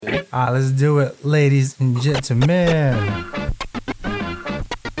Let's do it, ladies and gentlemen.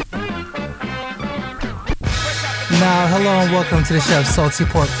 Now, hello and welcome to the Chef Salty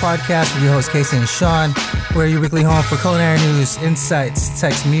Pork Podcast with your hosts Casey and Sean. We're your weekly home for culinary news, insights,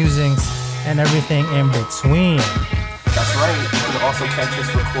 text musings, and everything in between. That's right. You can also catch us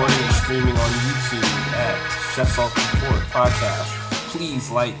recording and streaming on YouTube at Chef Salty Pork Podcast.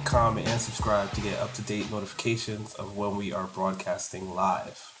 Please like, comment, and subscribe to get up-to-date notifications of when we are broadcasting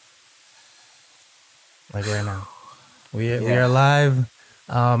live. Like right now. We are live.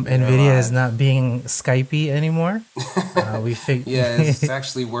 NVIDIA is not being Skypey anymore. It's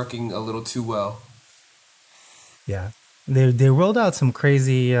actually working a little too well. Yeah. They rolled out some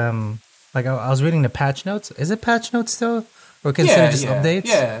crazy, I was reading the patch notes. Is it patch notes still? Or considered just updates?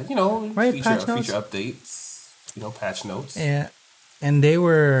 Yeah, right? feature updates, patch notes. Yeah. And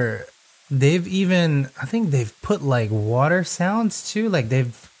they've even, I think they've put like water sounds too. Like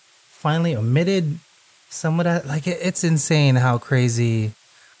they've finally omitted some of that. Like it's insane how crazy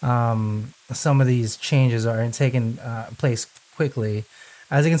some of these changes are and taking place quickly.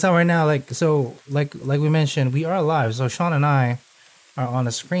 As you can tell right now, like we mentioned, we are live. So Sean and I are on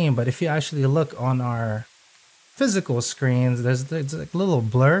the screen, but if you actually look on our physical screens, there's like a little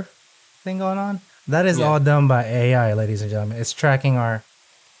blur thing going on. That is all done by AI, ladies and gentlemen. It's tracking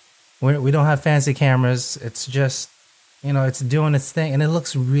we don't have fancy cameras. It's just, it's doing its thing, and it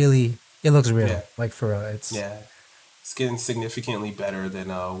looks real. Yeah. Like for real. It's getting significantly better than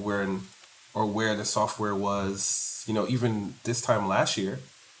where the software was, even this time last year.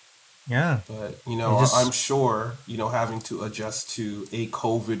 Yeah. But, I'm sure, having to adjust to a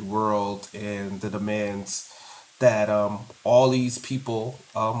COVID world and the demands that all these people,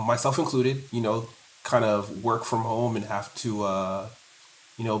 myself included, kind of work from home and have to,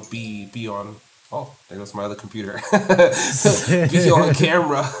 be on. Oh, there goes my other computer. Be on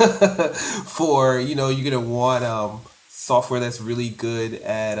camera for, you're going to want software that's really good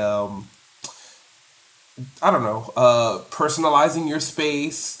at, personalizing your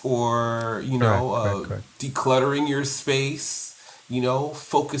space or, correct. decluttering your space,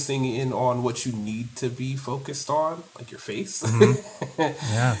 focusing in on what you need to be focused on, like your face. Mm-hmm.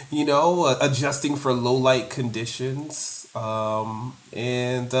 Yeah. Adjusting for low light conditions and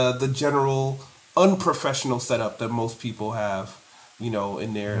the general unprofessional setup that most people have,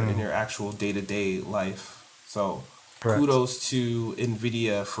 in their actual day-to-day life. So Correct. Kudos to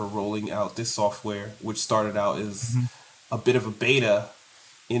NVIDIA for rolling out this software, which started out as a bit of a beta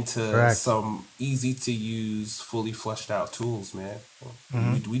into some easy-to-use, fully fleshed-out tools, man.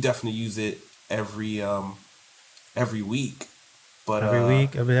 We definitely use it every week. But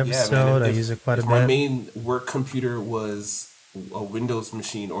every episode, I use it quite a bit. My main work computer was a Windows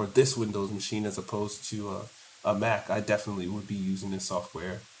machine, or this Windows machine, as opposed to a Mac, I definitely would be using this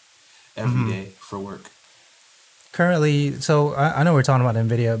software every day for work. Currently, so I know we're talking about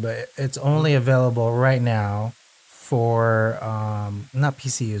NVIDIA, but it's only available right now for not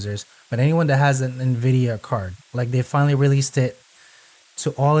PC users, but anyone that has an NVIDIA card. Like they finally released it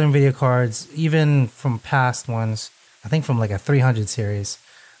to all NVIDIA cards, even from past ones. I think from like a 300 series,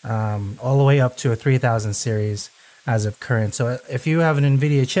 all the way up to a 3000 series as of current. So if you have an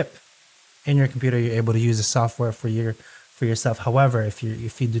NVIDIA chip in your computer, you're able to use the software for yourself. However, if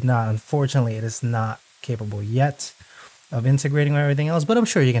you do not, unfortunately, it is not capable yet of integrating with everything else. But I'm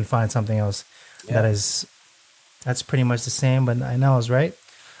sure you can find something else that's pretty much the same. But I know I was right.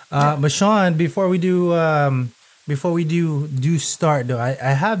 But Sean, before we do start though,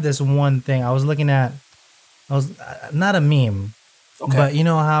 I have this one thing I was looking at. I was not a meme, but you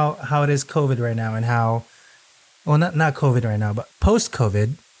know how it is COVID right now, and how, well, not COVID right now, but post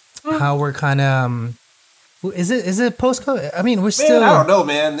COVID, how we're kind of. Is it post COVID? I mean, we're still. I don't know,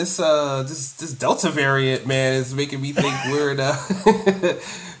 man. This Delta variant, man, is making me think we're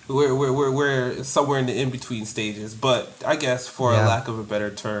we're somewhere in the in between stages. But I guess, for a lack of a better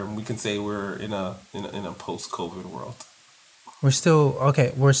term, we can say we're in a post COVID world. We're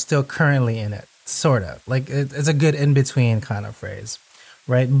still currently in it, sort of. Like it's a good in between kind of phrase,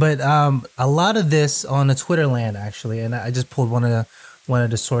 right? But a lot of this on the Twitter land actually, and I just pulled one of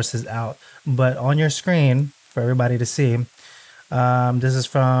the sources out. But on your screen for everybody to see, this is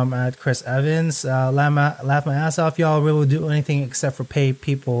from Chris Evans. Laugh my ass off. Y'all really will do anything except for pay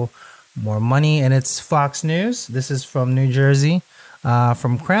people more money. And it's Fox News. This is from New Jersey,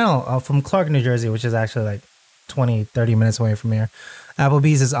 from Clark, New Jersey, which is actually like 20-30 minutes away from here.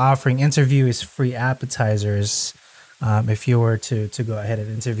 Applebee's is offering interviewees free appetizers if you were to go ahead and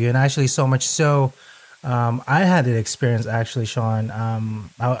interview. And actually, so much so, I had an experience actually, Sean.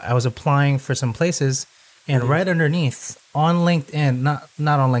 I was applying for some places and right underneath on LinkedIn,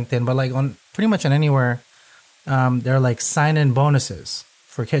 not on LinkedIn, but like on pretty much on anywhere, there are like sign-in bonuses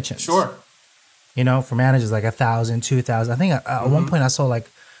for kitchens. Sure. You know, for managers like 1,000, 2,000. I think at one point I saw like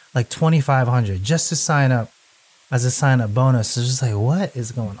 2,500 just to sign up as a sign-up bonus. It's just like, what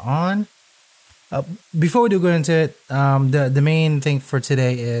is going on? Before we do go into it, the main thing for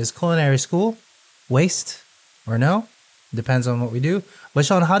today is culinary school, waste or no, depends on what we do. But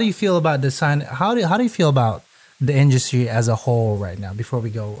Sean, how do you feel about design? How do you feel about the industry as a whole right now? Before we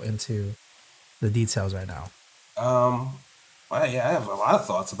go into the details right now. Yeah, I have a lot of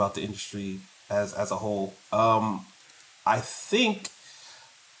thoughts about the industry as a whole. I think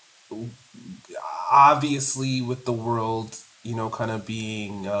obviously with the world, kind of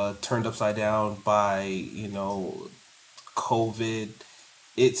being turned upside down by, COVID,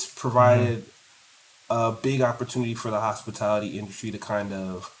 it's provided a big opportunity for the hospitality industry to kind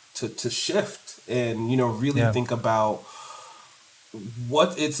of to shift and, really think about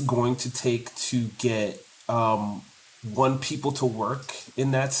what it's going to take to get people to work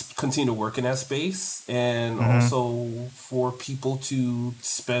in that, continue to work in that space, and also for people to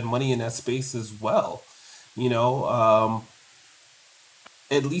spend money in that space as well.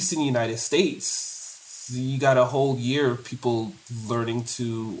 At least in the United States, you got a whole year of people learning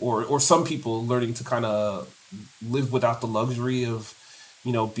to, or some people learning to kind of live without the luxury of,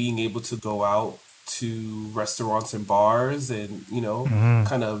 being able to go out to restaurants and bars and,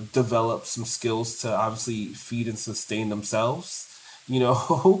 kind of develop some skills to obviously feed and sustain themselves, in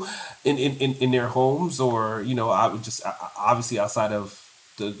their homes, or, I would just obviously outside of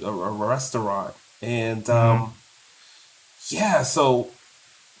a restaurant. And, so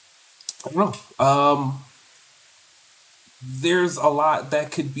I don't know. There's a lot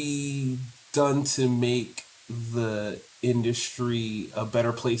that could be done to make the industry a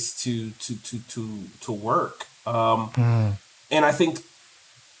better place to work. And I think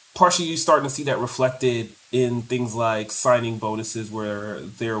partially you're starting to see that reflected in things like signing bonuses where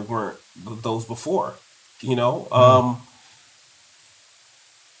there weren't those before. The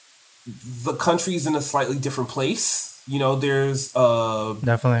country's in a slightly different place. There's a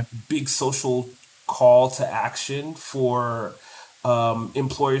definitely big social call to action for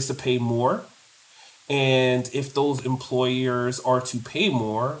employers to pay more. And if those employers are to pay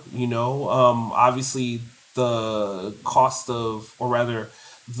more, obviously the cost of, or rather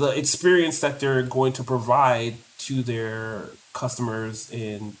the experience that they're going to provide to their customers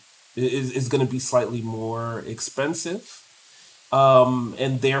is going to be slightly more expensive,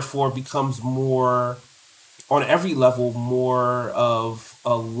 and therefore becomes more, on every level, more of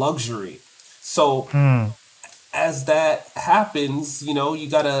a luxury. So as that happens, you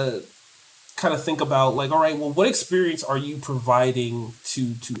got to kind of think about like, all right, well, what experience are you providing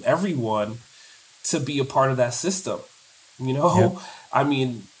to everyone to be a part of that system? I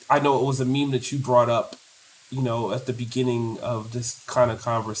mean, I know it was a meme that you brought up, at the beginning of this kind of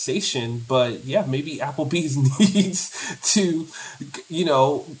conversation, but yeah, maybe Applebee's needs to,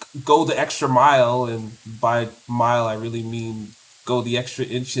 go the extra mile, and by mile, I really mean go the extra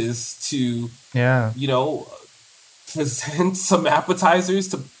inches to, present some appetizers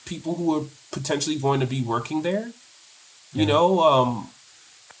to people who are potentially going to be working there.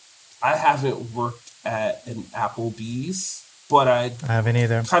 I haven't worked at an Applebee's, but I haven't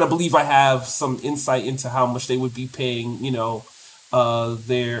either. Kind of believe I have some insight into how much they would be paying,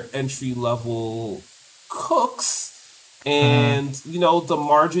 their entry level cooks, and the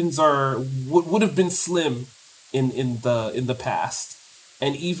margins would have been slim in the past.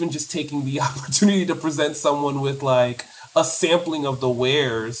 And even just taking the opportunity to present someone with like a sampling of the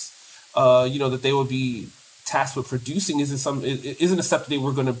wares, that they would be tasked with producing isn't a step that they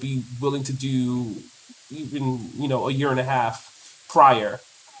were going to be willing to do even, a year and a half prior.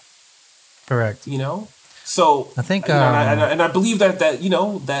 Correct. So I think, and I believe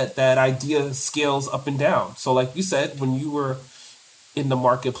that idea scales up and down. So like you said, when you were in the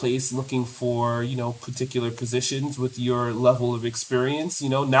marketplace looking for, particular positions with your level of experience,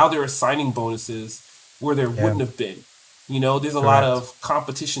 now there are signing bonuses where there wouldn't have been. There's a lot of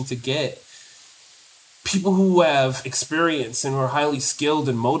competition to get people who have experience and are highly skilled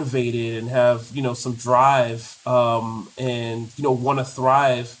and motivated and have, some drive, and, want to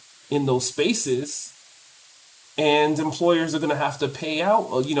thrive in those spaces. And employers are going to have to pay out,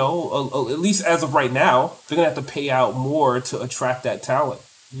 at least as of right now, they're going to have to pay out more to attract that talent.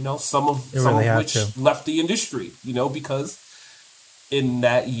 Some of which left the industry, because in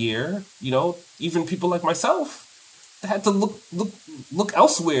that year, even people like myself had to look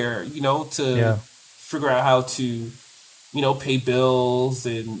elsewhere, to figure out how to, pay bills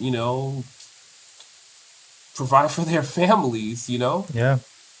and, provide for their families, you know? Yeah.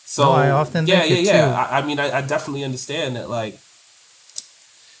 No, I So often yeah, think yeah, it yeah. too. I mean, I definitely understand that. Like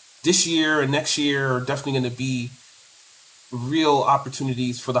this year and next year are definitely going to be real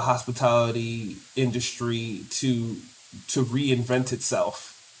opportunities for the hospitality industry to reinvent itself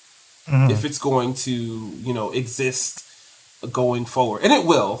Hmm. if it's going to, you know, exist going forward, and it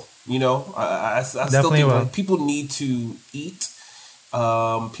will. You know, I still Definitely think will. like people need to eat,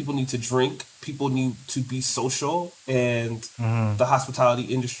 people need to drink, people need to be social, and Hmm. the hospitality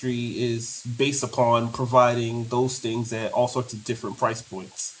industry is based upon providing those things at all sorts of different price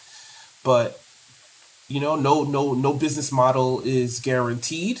points. But you know, no business model is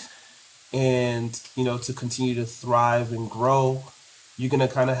guaranteed, and you know, to continue to thrive and grow, you're gonna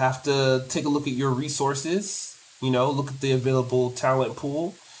kind of have to take a look at your resources. You know, look at the available talent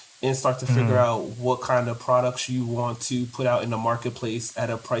pool, and start to figure Hmm. out what kind of products you want to put out in the marketplace at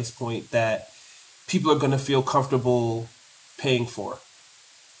a price point that people are gonna feel comfortable paying for.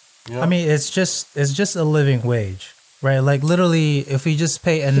 You I know? mean, it's just a living wage, right? Like literally, if we just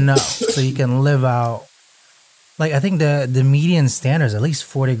pay enough so you can live out. Like I think the median standard is at least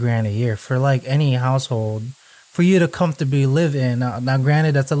 40 grand a year for like any household for you to comfortably live in. Now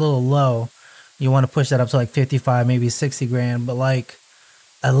granted, that's a little low. You want to push that up to like 55, maybe 60 grand, but like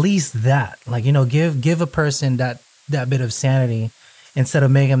at least that, like give a person that bit of sanity instead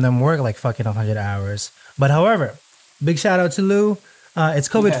of making them work like fucking 100 hours. But however, big shout out to Lou. It's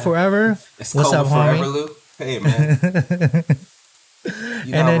COVID Yeah. forever. It's What's up, COVID forever, homie? Lou. Hey, man.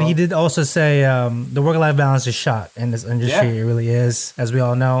 You And know, then he bro. did also say the work life balance is shot in this Yeah. industry. It really is, as we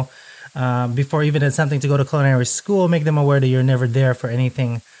all know. Before even attempting to go to culinary school, make them aware that you're never there for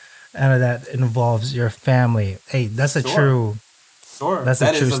anything out of that involves your family. Hey, Sure. Sure. that's a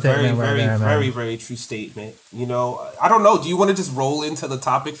That true is a very, statement right very, there, very, man. very true statement. You know, I don't know. Do you want to just roll into the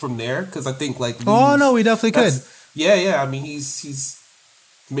topic from there? Because I think like Oh no, Lou's, we definitely could. that's yeah, yeah. I mean, he's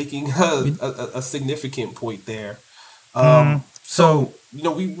making We, a significant point there. so So you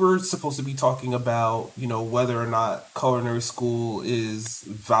know, we were supposed to be talking about, you know, whether or not culinary school is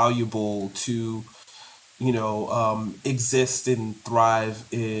valuable to, you know, exist and thrive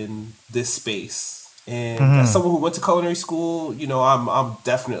in this space. And as mhm. someone who went to culinary school, you know, I'm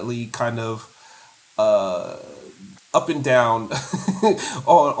definitely kind of uh, up and down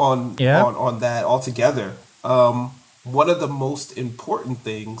Yeah, on that altogether. One of the most important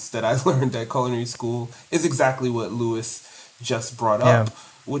things that I learned at culinary school is exactly what Lewis just brought yeah, up,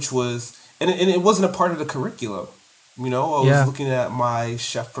 which was, and it wasn't a part of the curriculum. You know, I was yeah. looking at my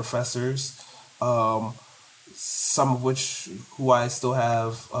chef professors, um, some of which who I still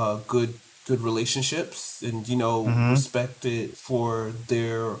have good relationships, and you know, Hmm. respected for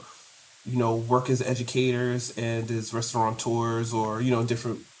their, you know, work as educators and as restaurateurs, or you know,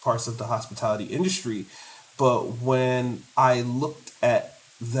 different parts of the hospitality industry. But when I looked at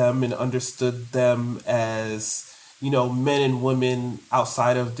them and understood them as, you know, men and women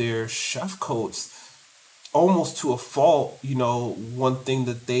outside of their chef coats, almost to a fault, you know, one thing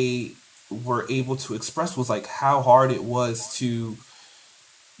that they were able to express was like how hard it was to,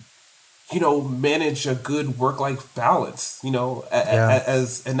 you know, manage a good work life balance, you know, Yeah.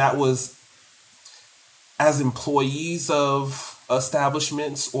 as, and that was as employees of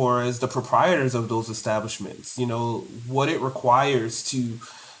establishments or as the proprietors of those establishments, you know, what it requires to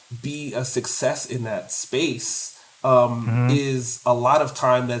be a success in that space, Hmm. is a lot of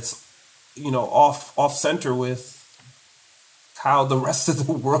time that's, you know, off center with how the rest of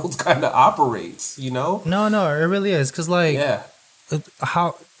the world kind of operates, you know? No, no, it really is because like Yeah.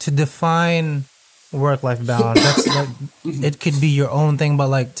 how to define work life balance. That's like it could be your own thing, but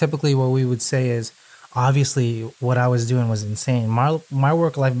like typically what we would say is obviously what I was doing was insane. My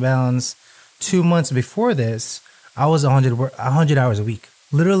work life balance 2 months before this, I was 100 hours a week,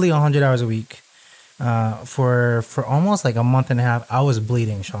 literally 100 hours a week. For almost like a month and a half, I was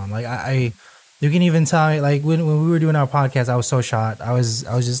bleeding, Sean. Like I you can even tell me like when we were doing our podcast, I was so shot. I was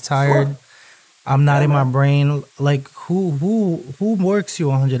just Sure. tired. I'm not Yeah, in my man. brain. Like who works you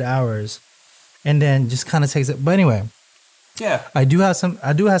 100 hours and then just kind of takes it. But anyway, Yeah. I do have some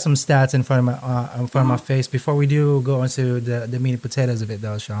stats in front of my Hmm. face before we do go into the meat and potatoes of it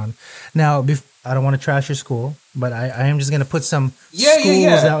though, Sean. Now, I don't want to trash your school, but I am just gonna put some Yeah, yeah,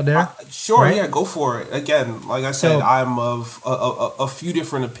 schools yeah. out there, Sure, right? yeah, go for it. Again, like I said, So I'm of a few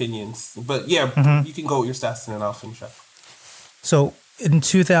different opinions. But yeah, mhm. you can go with your stats and then I'll finish up. so in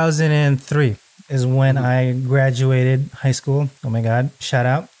 2003 is when Hmm. I graduated high school. Oh my God! Shout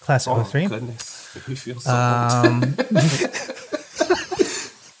out class of Oh, my '03. goodness. Make me feel so old. Um,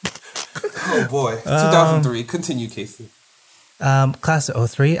 Oh, boy. 2003. Continue, Casey. Class of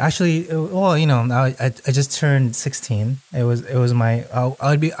 '03. Actually, well, I just turned 16. It was my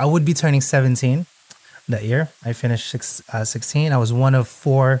I would be turning 17 that year. I finished 16. I was one of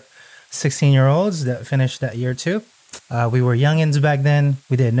four 16-year-olds that finished that year too. We were youngins back then.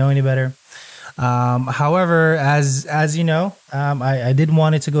 We didn't know any better. However, as you know, I did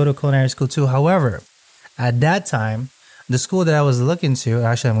wanted to go to culinary school too. However, at that time, the school that I was looking to,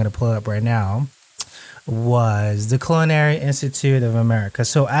 actually, I'm going to pull it up right now, was the Culinary Institute of America.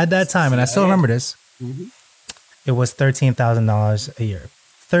 So at that time, and I still remember this, it was $13,000 a year.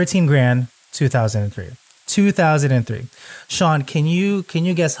 13 grand, 2003. 2003. Sean, can you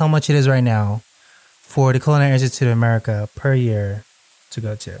guess how much it is right now for the Culinary Institute of America per year to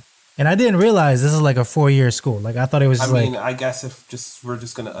go to? And I didn't realize this is like a 4-year school. Like I thought it was I just mean, like I guess if we're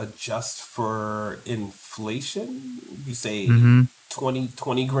just gonna adjust for inflation, you say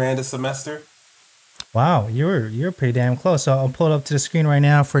 20 grand a semester. wow, you're pretty damn close. So I'll pull it up to the screen right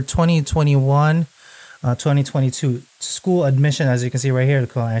now for 2021, 2022 school admission. As you can see right here, the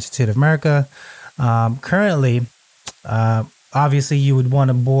Culinary Institute of America. Currently, obviously, you would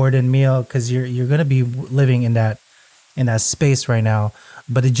want a board and meal because you're going to be living in that space right now.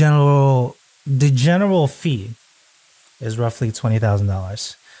 But the general fee is roughly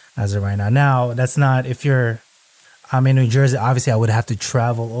 $20,000 as of right now. Now, that's not if I'm in New Jersey. Obviously, I would have to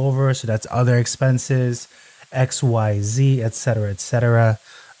travel over, so that's other expenses, X, Y, Z, et cetera, et cetera.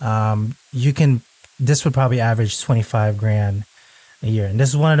 This would probably average 25 grand a year, and this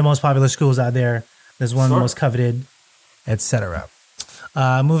is one of the most popular schools out there. This is one of the most coveted, et cetera.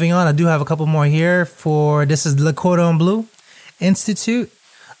 Moving on, I do have a couple more here. This is Le Cordon Bleu Institute.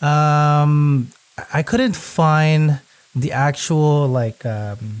 I couldn't find the actual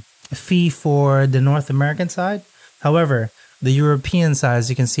fee for the North American side. However, the European side,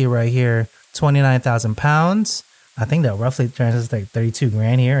 as you can see right here, 29,000 pounds. I think that roughly translates to like 32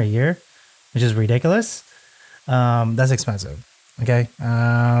 grand here a year, which is ridiculous. That's expensive. Okay.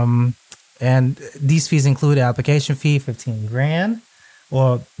 And these fees include the application fee, 15 grand,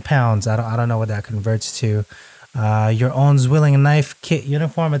 or pounds. I don't know what that converts to. Your own Zwilling knife kit,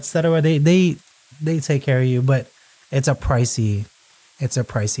 uniform, etc. They take care of you, but it's a pricey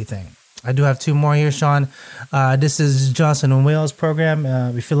thing. I do have two more here, Sean. This is Johnson & Wales program.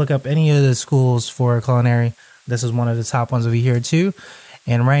 If you look up any of the schools for culinary, this is one of the top ones over here too.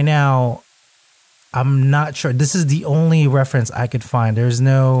 And right now, I'm not sure. This is the only reference I could find. There's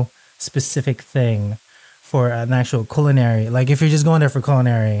no specific thing for an actual culinary. Like if you're just going there for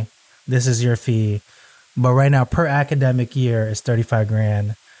culinary, this is your fee. But right now, per academic year, is 35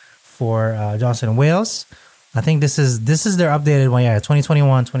 grand for Johnson & Wales. I think this is their updated one. Yeah,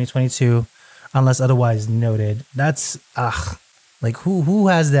 2021, 2022, unless otherwise noted. That's like who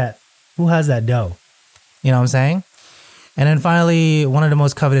has that? Who has that dough? You know what I'm saying? And then finally, one of the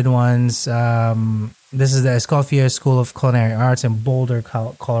most coveted ones. This is the Escoffier School of Culinary Arts in Boulder,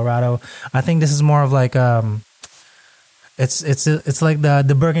 Colorado. I think this is more of like it's like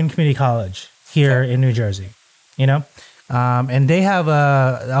the Bergen Community College here in New Jersey. You know. And they have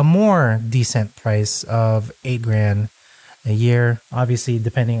a more decent price of 8 grand a year. Obviously,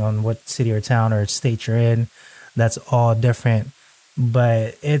 depending on what city or town or state you're in, that's all different.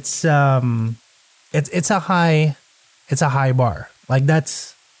 But it's a high bar. Like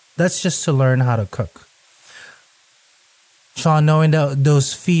that's just to learn how to cook. Sean, knowing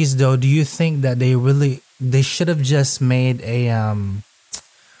those fees though, do you think that they should have just made a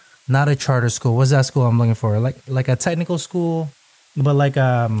not a charter school? What's that school I'm looking for? Like a technical school, but like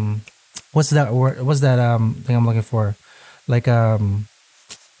what's that word? What's that thing I'm looking for? Like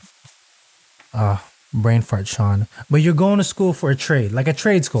brain fart, Sean. But you're going to school for a trade, like a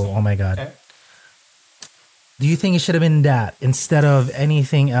trade school. Oh my god. Okay. Do you think it should have been that instead of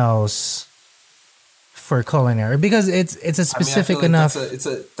anything else for culinary? Because it's a specific enough.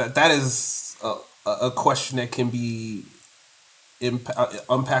 That is a question that can be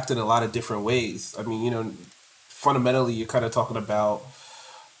unpacked in a lot of different ways. I mean, fundamentally, you're kind of talking about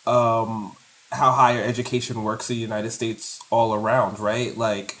how higher education works in the United States all around, right?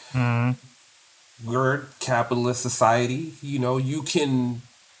 Like, we're a capitalist society. You can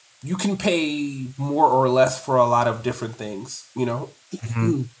pay more or less for a lot of different things. In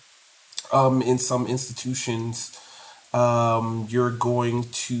some institutions, you're going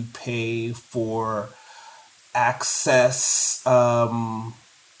to pay for access to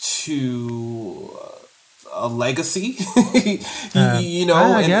a legacy,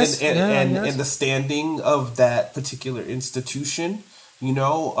 and the standing of that particular institution. In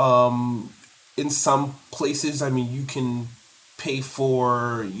some places, I mean, you can pay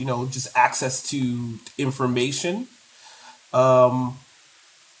for just access to information. Um,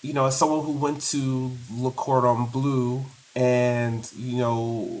 as someone who went to Le Cordon Bleu, and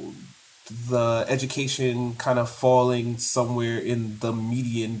the education kind of falling somewhere in the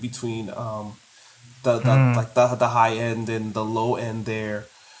median between the Mm, like the high end and the low end there.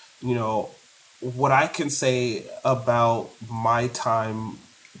 you know what I can say about my time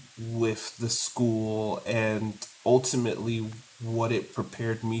with the school and ultimately what it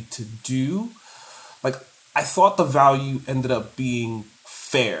prepared me to do, like, I thought the value ended up being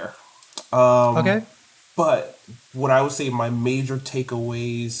fair. okay. But what I would say my major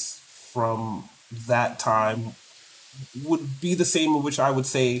takeaways from that time would be the same in which I would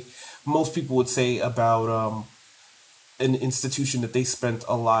say most people would say about an institution that they spent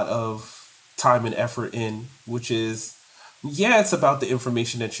a lot of time and effort in, which is, yeah, it's about the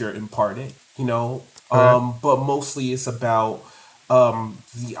information that you're imparted, Correct. but mostly it's about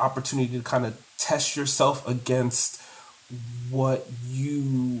the opportunity to kind of test yourself against what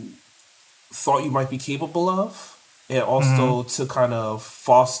you thought you might be capable of, and Mm-hmm. also to kind of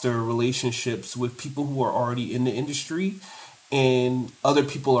foster relationships with people who are already in the industry and other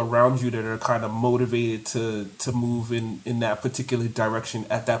people around you that are kind of motivated to move in that particular direction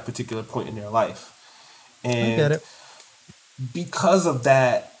at that particular point in their life. I get And it. because of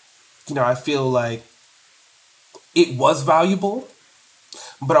that, I feel like it was valuable,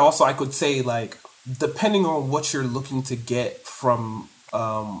 but also I could say, like, depending on what you're looking to get from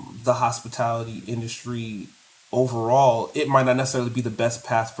the hospitality industry overall, it might not necessarily be the best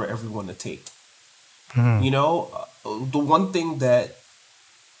path for everyone to take. Mm-hmm. The one thing that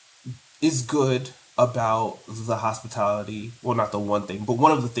is good about the hospitality, well, not the one thing, but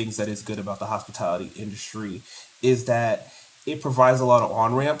one of the things that is good about the hospitality industry is that it provides a lot of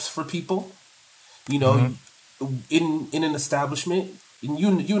on ramps for people. You know, Mm-hmm. in an establishment, and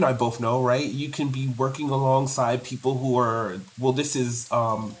you and I both know, right? You can be working alongside people who are, well, this is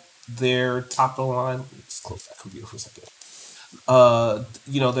their top of the line. Let's close that computer for a second.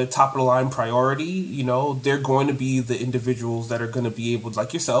 Their top of the line priority. They're going to be the individuals that are going to be able,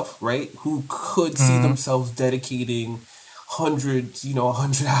 like yourself, right, who could see Mm-hmm. themselves dedicating hundreds,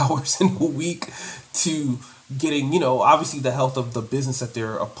 100 hours in a week to getting, obviously the health of the business that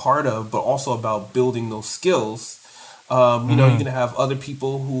they're a part of, but also about building those skills. You're Mm-hmm. gonna have other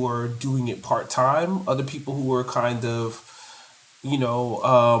people who are doing it part time, other people who are kind of, you know,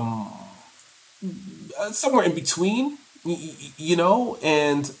 um, somewhere in between,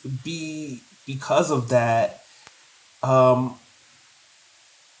 and because of that, um,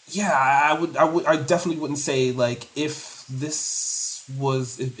 yeah, I definitely wouldn't say, like, if this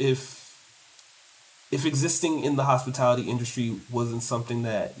was if existing in the hospitality industry wasn't something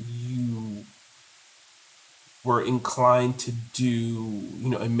that you were inclined to do,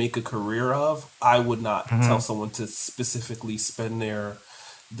 and make a career of, I would not tell Mm-hmm. someone to specifically spend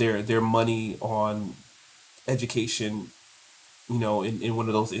their money on education, in one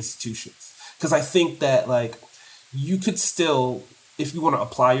of those institutions. Because I think that, like, you could still, if you want to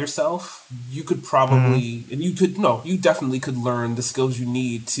apply yourself, you could Mm-hmm. probably, and you could, no, you definitely could learn the skills you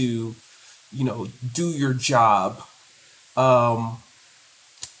need to, do your job. Um,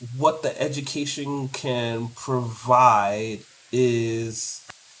 what the education can provide is,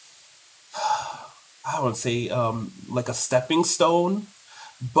 I would say, like a stepping stone,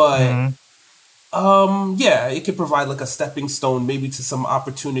 but Mm-hmm. yeah, it could provide like a stepping stone maybe to some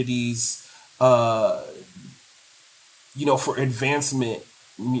opportunities, uh, for advancement,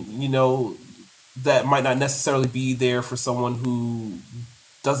 that might not necessarily be there for someone who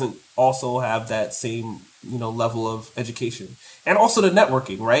doesn't also have that same, level of education. And also the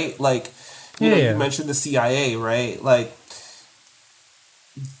networking, right? Like, Yeah. you Yeah. mentioned the CIA, right? Like,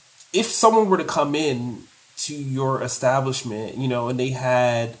 if someone were to come in to your establishment, and they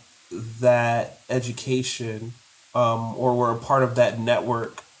had that education, or were a part of that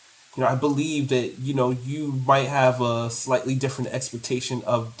network, I believe that, you might have a slightly different expectation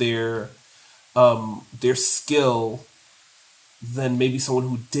of their skill than maybe someone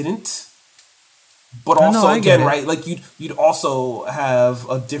who didn't. But I know. also, I get again, it. right, like, you'd also have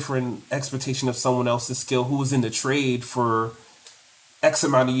a different expectation of someone else's skill who was in the trade for X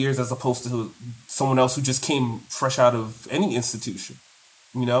amount of years, as opposed to someone else who just came fresh out of any institution,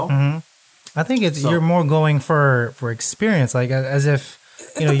 you know? Mm-hmm. I think it's you're So more going for experience, like as if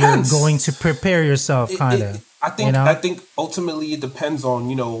it you're going to depends. prepare yourself, It, kind it of. I You think I know. think ultimately it depends on,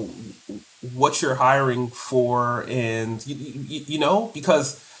 what you're hiring for, and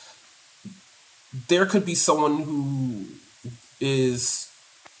because there could be someone who is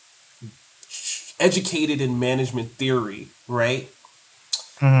educated in management theory, right?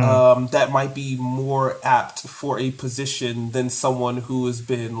 that might be more apt for a position than someone who has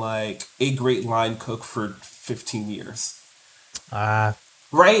been like a great line cook for 15 years. Ah,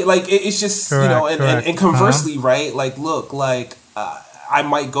 Right? Like it's just, correct, and correct. Uh-huh. conversely, right? Like, look, like I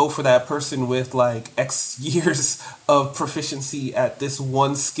might go for that person with like X years of proficiency at this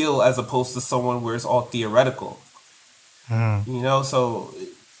one skill as opposed to someone where it's all theoretical. So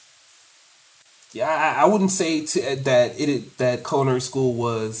yeah, I wouldn't say that culinary school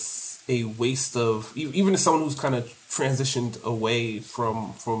was a waste of even as someone who's kind of transitioned away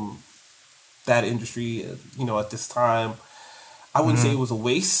from that industry, at this time. I wouldn't say it was a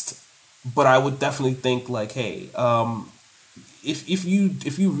waste, but I would definitely think like, hey, if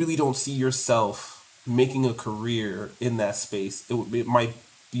you really don't see yourself making a career in that space, it might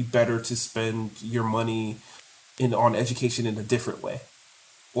be better to spend your money on education in a different way,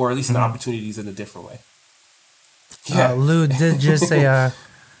 or at least in opportunities in a different way. Yeah, Lou did just say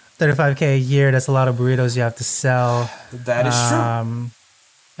 35K a year. That's a lot of burritos you have to sell. that is true.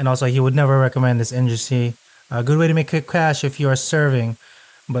 And also, he would never recommend this industry. A good way to make quick cash if you are serving.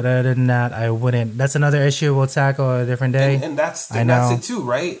 But other than that, I wouldn't. That's another issue we'll tackle a different and day. and that's I and that's know. it too,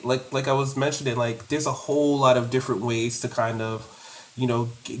 right? Like I was mentioning, like there's a whole lot of different ways to kind of,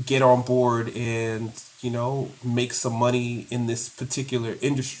 get on board and make some money in this particular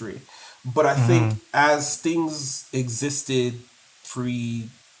industry. But I think as things existed pre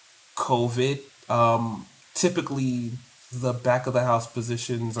COVID, typically the back of the house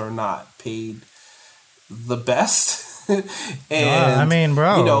positions are not paid the best. I And mean,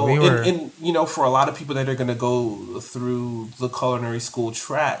 bro, we were. for a lot of people that are going to go through the culinary school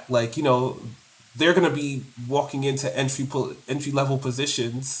track, like they're going to be walking into entry level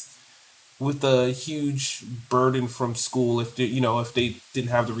positions with a huge burden from school if they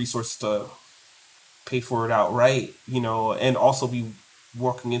didn't have the resources to pay for it outright, and also be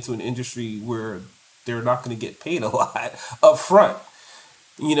walking into an industry where they're not going to get paid a lot up front,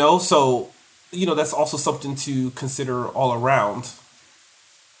 so that's also something to consider all around.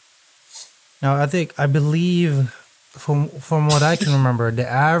 Now, I believe, from what I can remember, the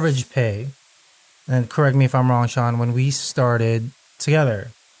average pay, and correct me if I'm wrong, Sean, when we started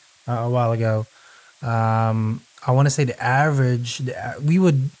together a while ago, I want to say we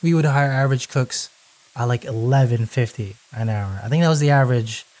would hire average cooks at like 11.50 an hour. I think that was the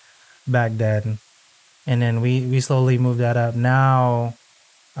average back then, and then we slowly moved that up. Now,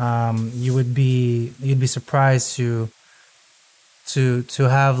 you'd be surprised to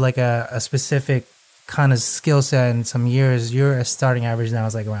have like a specific kind of skill set in some years. Your starting average now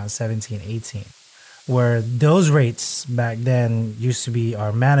is like around 17, 18, where those rates back then used to be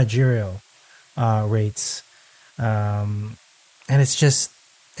our managerial rates. And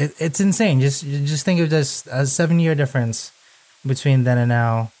it's insane. Just think of this a 7 year difference between then and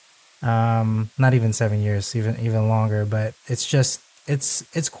now. Not even 7 years, even longer, but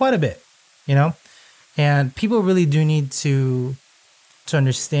it's quite a bit, you know. And people really do need to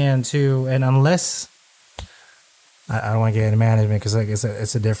understand too. And unless I don't want to get into management because like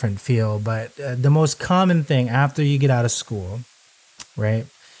it's a different field, but the most common thing after you get out of school, right?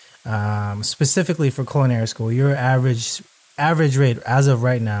 Specifically for culinary school, your average rate as of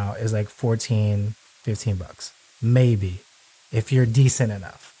right now is like 14, $15, maybe, if you're decent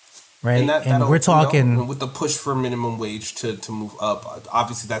enough, And right? And that'll we're talking. with the push for minimum wage to move up,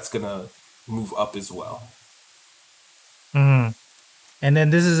 obviously that's gonna move up as well. And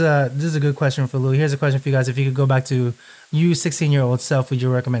then this is a good question for Lou. Here's a question for you guys. If you could go back to you 16-year-old self, would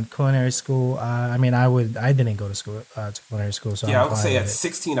you recommend culinary school? I mean, I would. I didn't go to school to culinary school, so Yeah, I'm I would fine say with at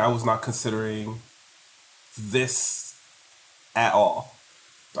it. 16 I was not considering this at all.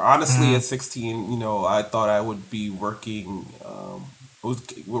 Honestly, at 16, I thought I would be working.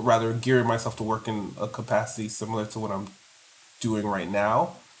 Would rather gearing myself to work in a capacity similar to what I'm doing right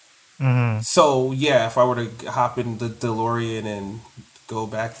now. So yeah, if I were to hop in the DeLorean and go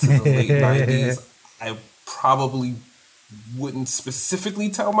back to the late '90s, I probably wouldn't specifically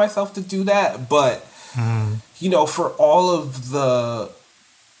tell myself to do that. But for all of the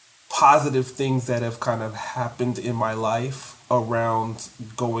positive things that have kind of happened in my life around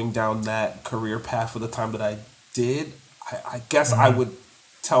going down that career path for the time that I did, I guess I would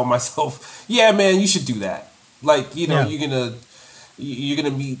tell myself, yeah, man, you should do that. Like, Yeah. you're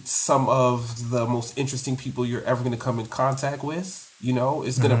gonna meet some of the most interesting people you're ever gonna come in contact with.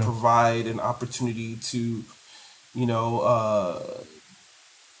 It's gonna provide an opportunity to, you know,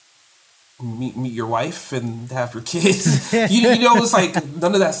 meet your wife and have your kids. It's like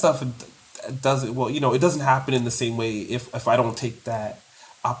none of that stuff doesn't. Well, it doesn't happen in the same way if I don't take that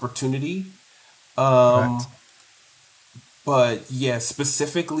opportunity. Correct. But But yeah,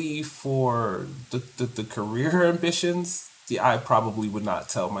 specifically for the career ambitions, yeah, I probably would not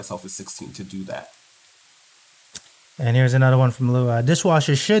tell myself at 16 to do that. And here's another one from Lou.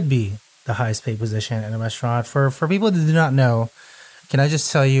 Dishwasher should be the highest paid position in a restaurant. For people that do not know, can I just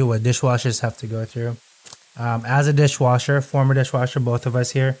tell you what dishwashers have to go through? As a dishwasher, former dishwasher, both of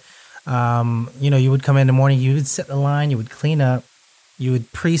us here, you would come in the morning, you would set the line, you would clean up, you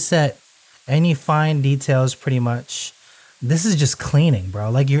would preset any fine details pretty much. This is just cleaning, bro.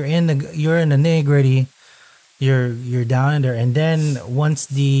 Like you're in the nitty gritty. You're down in there, and then once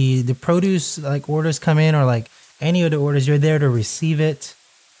the produce like orders come in or like any of the orders, you're there to receive it.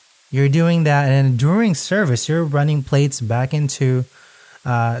 You're doing that, and during service, you're running plates back into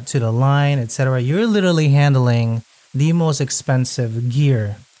to the line, etc. You're literally handling the most expensive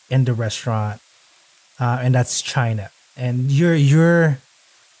gear in the restaurant, and that's China. And you're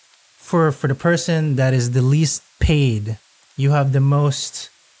for the person that is the least paid, you have the most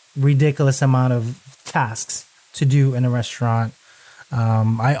ridiculous amount of tasks to do in a restaurant.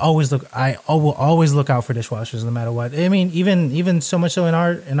 I will always look out for dishwashers no matter what. I mean, even so much so in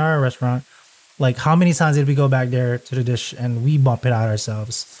our restaurant, like how many times did we go back there to the dish and we bump it out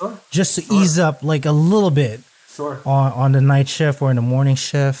ourselves, Sure. just to ease up like a little bit Sure. on the night shift or in the morning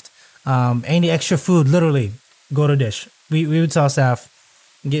shift. Any extra food, literally go to dish. We would tell staff,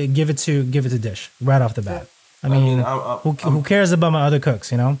 give it to dish right off the bat. I mean, who cares about my other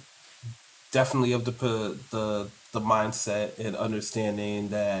cooks, you know? Definitely of the mindset and understanding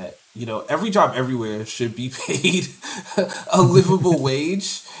that, every job everywhere should be paid a livable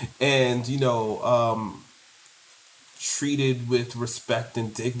wage and, treated with respect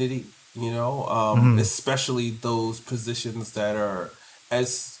and dignity, especially those positions that are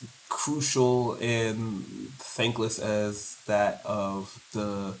as crucial and thankless as that of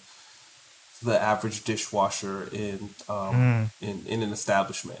the average dishwasher in an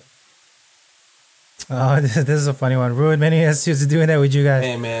establishment. Oh, this is a funny one. Ruin many institutes doing that with you guys.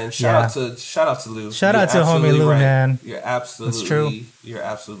 Hey man, shout out to Lou. Shout out to homie Lou, right. man. You're absolutely That's true. You're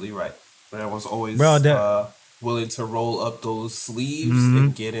absolutely right. But everyone's always willing to roll up those sleeves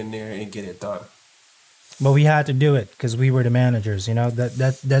and get in there and get it done. But we had to do it because we were the managers.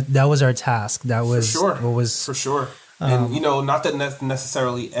 That was our task. That was for sure. And not that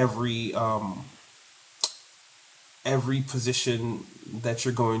necessarily every position that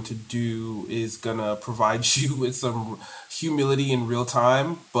you're going to do is gonna provide you with some humility in real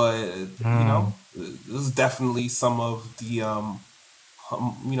time, but this is definitely some of the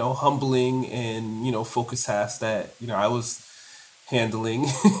humbling and focus tasks that I was handling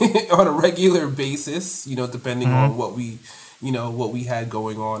on a regular basis, depending on what we had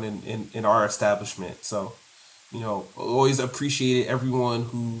going on in our establishment. So always appreciated everyone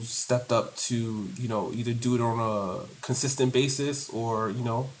who stepped up to, either do it on a consistent basis or,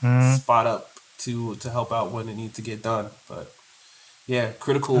 spot up to help out when it needs to get done. But yeah,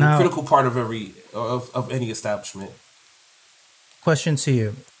 critical part of of any establishment. Question to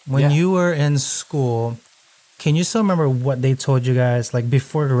you. When you were in school, can you still remember what they told you guys, like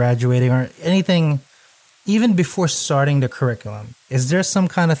before graduating or anything, even before starting the curriculum? Is there some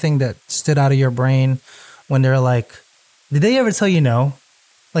kind of thing that stood out of your brain when they're like, did they ever tell you no?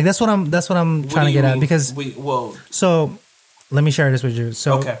 Like that's what I'm trying to get at, because so let me share this with you.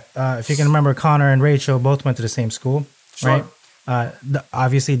 So if you can remember, Connor and Rachel both went to the same school, right?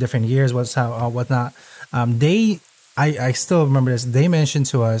 Obviously different years, whatnot. I still remember this. They mentioned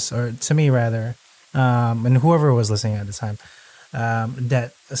to us, or to me rather, and whoever was listening at the time,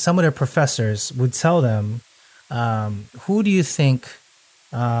 that some of their professors would tell them, who do you think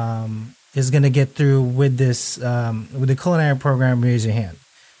is going to get through with this, with the culinary program? Raise your hand.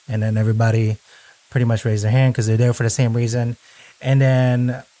 And then everybody pretty much raised their hand because they're there for the same reason. And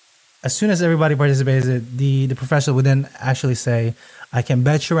then as soon as everybody participated, the professor would then actually say, I can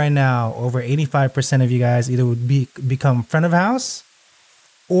bet you right now over 85% of you guys either would become front of house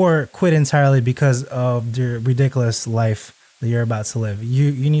or quit entirely because of the ridiculous life that you're about to live.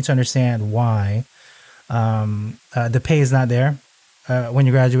 You need to understand why the pay is not there. When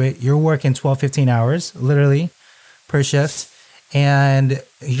you graduate, you're working 12, 15 hours, literally, per shift. And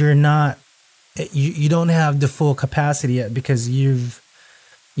you're not, you don't have the full capacity yet because you've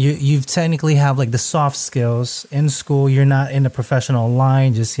technically have like the soft skills in school. You're not in the professional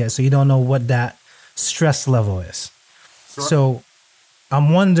line just yet. So you don't know what that stress level is. Sure. So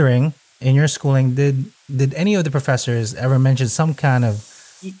I'm wondering, in your schooling, did any of the professors ever mention some kind of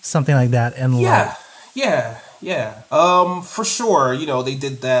something like that in life? Yeah. For sure. They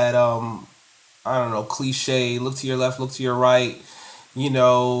did that, I don't know, cliche, look to your left, look to your right.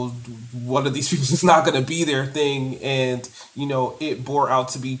 one of these people is not going to be their thing. And, it bore out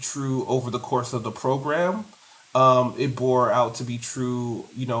to be true over the course of the program. It bore out to be true,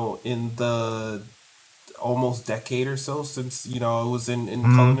 in the almost decade or so since, I was in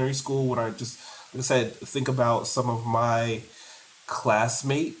Mm-hmm. culinary school, when I just, like I said, think about some of my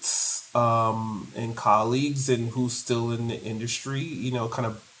classmates and colleagues and who's still in the industry, kind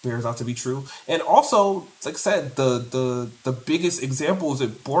of bears out to be true. And also, like I said, the biggest examples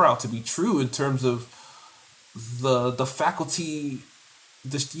it bore out to be true in terms of the faculty,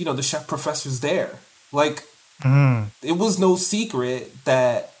 the chef professors there. Like, Mm-hmm. it was no secret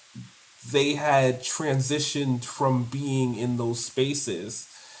that they had transitioned from being in those spaces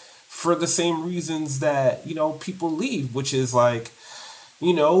for the same reasons that people leave, which is like,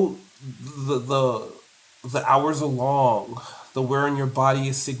 you know the the hours are long, the wear on your body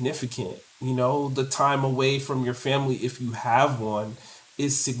is significant, the time away from your family, if you have one,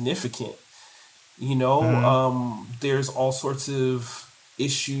 is significant. Mm-hmm. There's all sorts of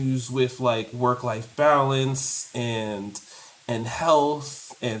issues with like work life balance and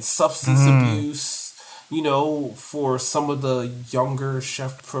health and substance Mm-hmm. abuse. For some of the younger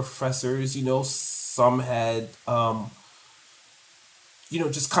chef professors, some had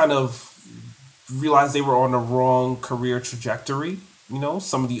just kind of realized they were on the wrong career trajectory.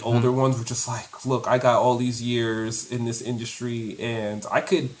 Some of the older ones were just like, look, I got all these years in this industry and I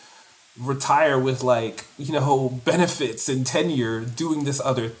could retire with like, benefits and tenure doing this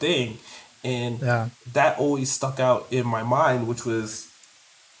other thing. And Yeah. that always stuck out in my mind, which was,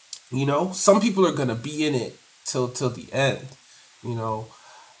 some people are gonna be in it till the end. You know,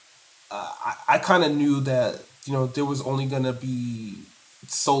 I kind of knew that there was only gonna be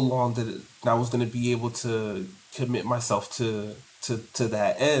so long that I was gonna be able to commit myself to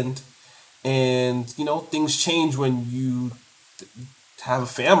that end. And things change when you have a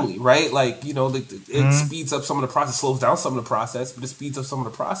family, right? Like, it Mm-hmm. speeds up some of the process, slows down some of the process, but it speeds up some of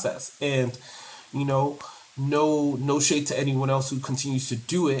the process. And, you know, no shade to anyone else who continues to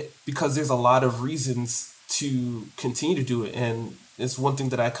do it, because there's a lot of reasons to continue to do it. And it's one thing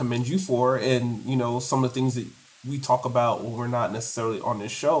that I commend you for. And, some of the things that we talk about when we're not necessarily on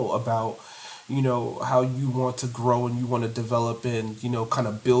this show about, how you want to grow and you want to develop and, kind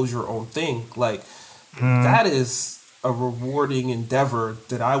of build your own thing. Like, Mm-hmm. that is a rewarding endeavor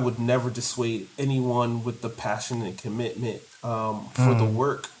that I would never dissuade anyone with the passion and commitment for the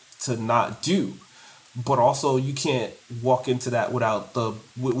work to not do. But also, you can't walk into that without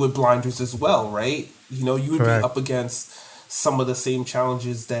with blinders as well, right? You would be Correct. up against some of the same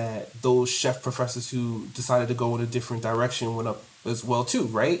challenges that those chef professors who decided to go in a different direction went up as well too,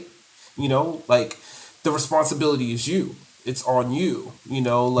 right? Like, the responsibility is you. It's on you.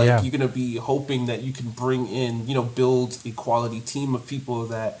 Like, Yeah. you're gonna be hoping that you can bring in, build a quality team of people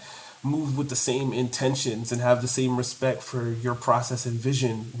that move with the same intentions and have the same respect for your process and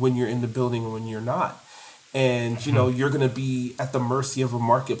vision when you're in the building and when you're not. And you're gonna be at the mercy of a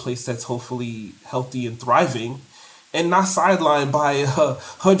marketplace that's hopefully healthy and thriving, and not sidelined by a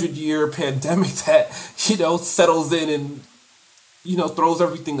 100-year pandemic that settles in and throws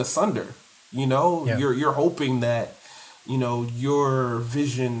everything asunder. Yeah. You're hoping that your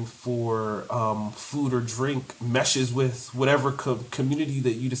vision for food or drink meshes with whatever community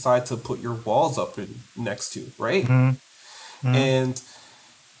that you decide to put your walls up in next to, right? Mm-hmm. Mm-hmm. And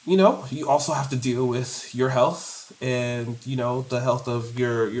you also have to deal with your health and the health of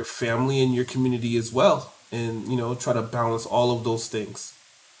your family and your community as well, and try to balance all of those things.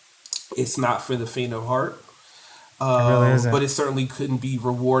 It's not for the faint of heart. It really But isn't. it certainly couldn't be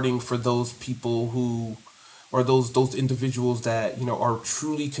rewarding for those people who, or those individuals that are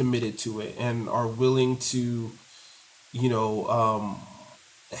truly committed to it and are willing to you know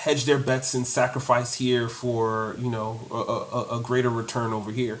hedge their bets and sacrifice here for a greater return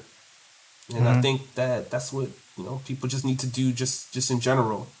over here. And I Mm-hmm. think that that's what people just need to do, just in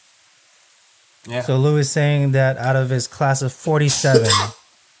general. Yeah. So Lou is saying that out of his class of 47,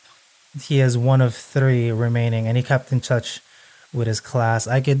 he has one of three remaining, and he kept in touch with his class.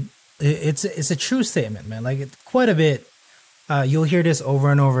 It's a true statement, man. Like quite a bit. You'll hear this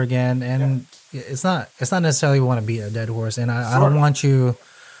over and over again, Yeah. and it's not necessarily want to beat a dead horse. And I don't Sure. want you,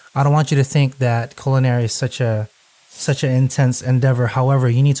 I don't want you to think that culinary is such an intense endeavor. However,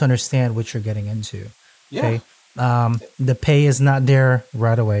 you need to understand what you're getting into. Yeah. Okay. The pay is not there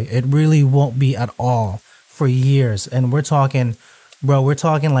right away. It really won't be at all for years. And we're talking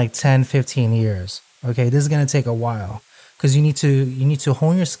like 10, 15 years. Okay. This is going to take a while because you need to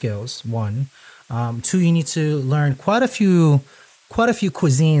hone your skills. One, two, you need to learn quite a few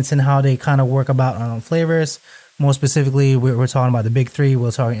cuisines and how they kind of work about flavors. More specifically, we're talking about the big three. We're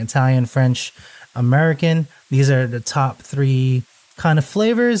talking Italian, French, American. These are the top three kind of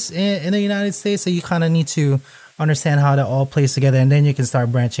flavors in the United States. So you kind of need to understand how that all plays together, and then you can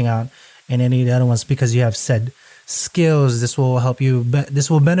start branching out in any of the other ones because you have said skills. This will help you.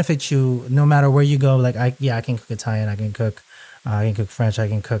 This will benefit you no matter where you go. Like I can cook Italian. I can cook French. I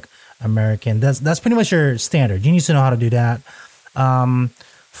can cook American. That's pretty much your standard. You need to know how to do that.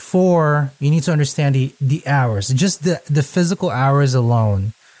 4, you need to understand the hours, just the physical hours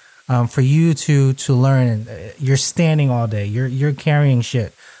alone. For you to learn, you're standing all day. You're carrying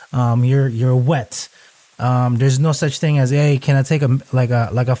shit. You're wet. There's no such thing as, hey, can I take a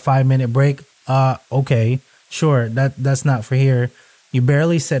 5-minute break? Okay, sure. That's not for here. You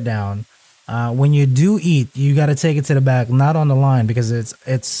barely sit down. When you do eat, you got to take it to the back, not on the line, because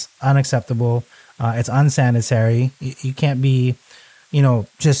it's unacceptable. It's unsanitary. You can't be,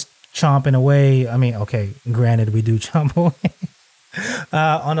 just chomping away. I mean, okay, granted, we do chomp away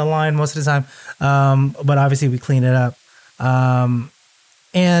on the line most of the time, but obviously we clean it up.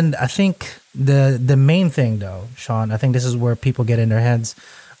 And I think the main thing, though, Sean, I think this is where people get in their heads.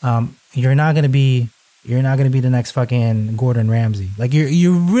 You're not gonna be the next fucking Gordon Ramsay. Like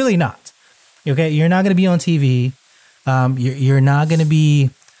you're really not. Okay, you're not gonna be on TV. You're not gonna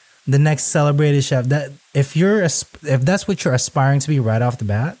be the next celebrated chef. That if that's what you're aspiring to be right off the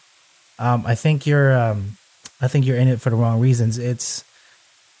bat, I think you're in it for the wrong reasons. It's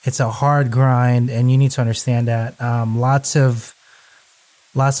a hard grind, and you need to understand that. Lots of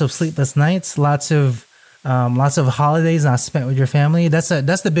sleepless nights, lots of holidays not spent with your family. That's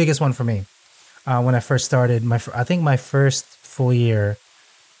the biggest one for me. When I first started, I think my first full year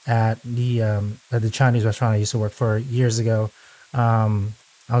at the Chinese restaurant I used to work for years ago,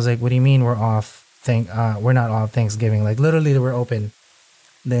 I was like, "What do you mean we're off? We're not off Thanksgiving? Like literally, we're open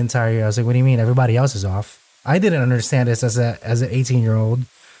the entire year." I was like, "What do you mean? Everybody else is off." I didn't understand this as an 18-year-old,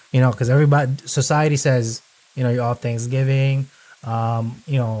 because society says, you're off Thanksgiving,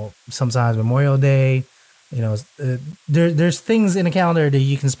 sometimes Memorial Day, there's things in the calendar that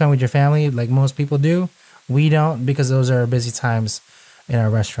you can spend with your family, like most people do. We don't, because those are busy times in our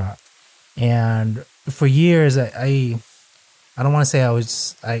restaurant. And for years, I don't want to say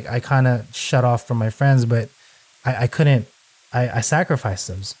I kind of shut off from my friends, but I couldn't. I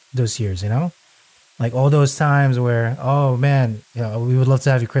sacrificed those years, like all those times where, oh man, we would love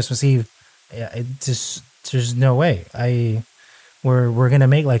to have you Christmas Eve. Yeah, there's no way. We're gonna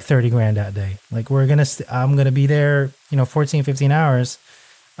make like 30 grand that day. Like I'm gonna be there, 14, 15 hours.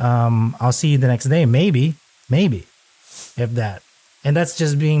 I'll see you the next day, maybe, if that. And that's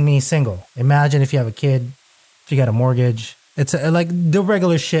just being me single. Imagine if you have a kid, if you got a mortgage. It's like the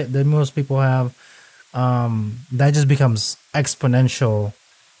regular shit that most people have. That just becomes exponential.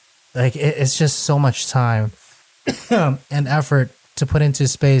 Like it's just so much time and effort to put into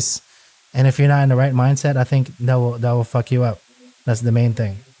space. And if you're not in the right mindset, I think that will fuck you up. That's the main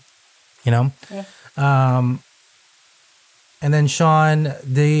thing, Yeah. And then Sean,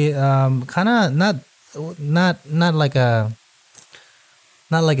 the kind of not like a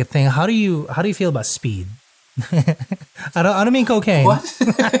thing. How do you feel about speed? I don't mean cocaine. What?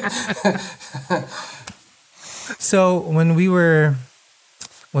 So when we were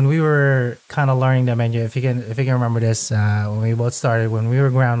kind of learning the menu, if you can remember this, when we both started, when we were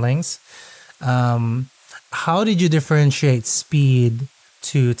groundlings, how did you differentiate speed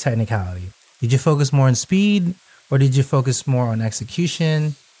to technicality? Did you focus more on speed, or did you focus more on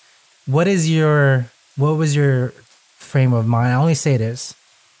execution? What was your frame of mind? I only say this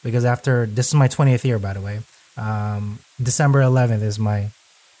because this is my 20th year, by the way. December 11th is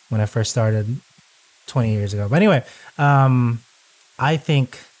when I first started 20 years ago. But anyway, I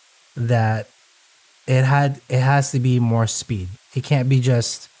think that it has to be more speed. It can't be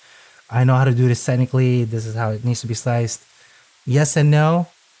just, I know how to do this technically, this is how it needs to be sliced. Yes and no.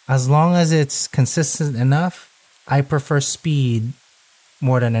 As long as it's consistent enough, I prefer speed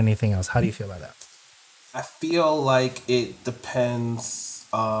more than anything else. How do you feel about that? I feel like it depends.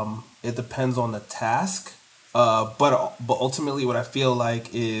 It depends on the task. But ultimately, what I feel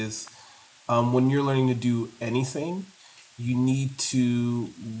like is when you're learning to do anything, you need to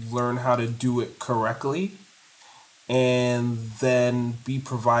learn how to do it correctly, and then be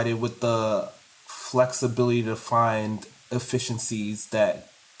provided with the flexibility to find efficiencies that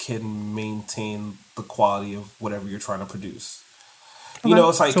can maintain the quality of whatever you're trying to produce. Okay.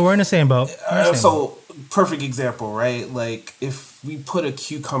 It's like, so we're in the same boat. Perfect example, right? Like if we put a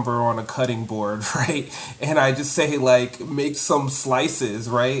cucumber on a cutting board, right, and I just say like make some slices,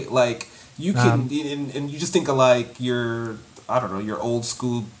 right? Like you can, and you just think of like your I don't know, your old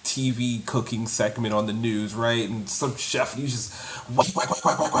school TV cooking segment on the news, right? And some chef, he's just whack, whack, whack,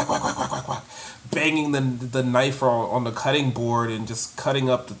 whack, whack, whack, whack, whack, whack, whack, whack, banging the knife on the cutting board and just cutting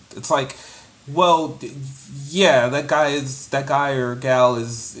up. It's like, well, yeah, that guy or gal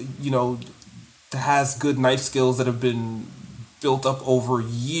is, has good knife skills that have been built up over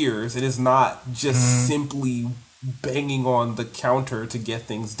years. It is not just simply banging on the counter to get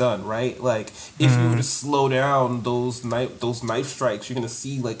things done, right? Like if you were to slow down those knife strikes, you're gonna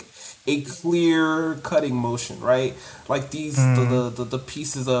see like a clear cutting motion, right? Like these the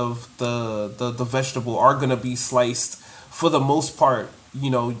pieces of the vegetable are gonna be sliced for the most part,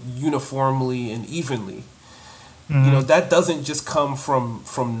 uniformly and evenly. That doesn't just come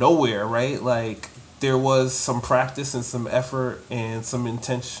from nowhere, right? Like there was some practice and some effort and some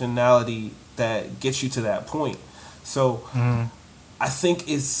intentionality that gets you to that point. So I think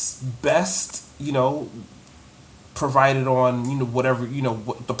it's best, provided on, whatever,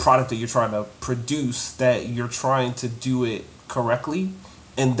 what the product that you're trying to produce, that you're trying to do it correctly,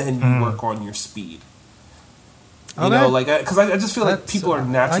 and then you work on your speed. Because I just feel like people are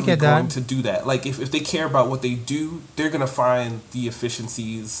naturally going to do that. Like if they care about what they do, they're going to find the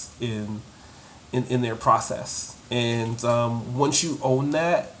efficiencies in their process. And once you own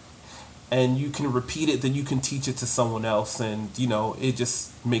that and you can repeat it, then you can teach it to someone else. And, it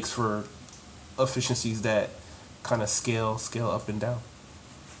just makes for efficiencies that kind of scale up and down.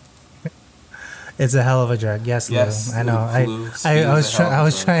 It's a hell of a drug. Yes, Lou. I know. I was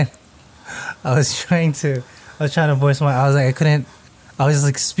trying to voice I was just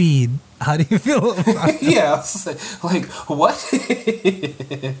like, speed. How do you feel about it? Yeah, I was like what?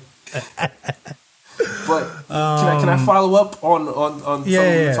 But can I follow up on something we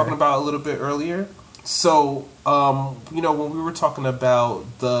were talking about a little bit earlier? So when we were talking about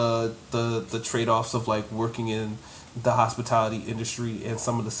the trade-offs of like working in the hospitality industry and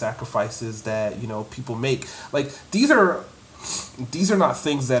some of the sacrifices that people make, like these are not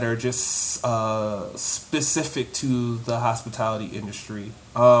things that are just specific to the hospitality industry.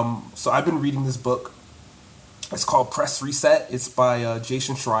 So I've been reading this book. It's called Press Reset. It's by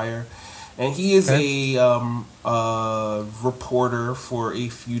Jason Schreier. And he is a reporter for a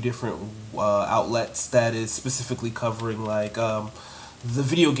few different outlets that is specifically covering like the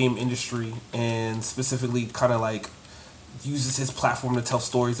video game industry, and specifically kind of like uses his platform to tell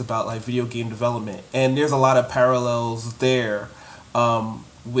stories about like video game development. And there's a lot of parallels there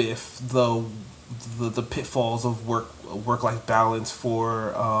with the pitfalls of work-life balance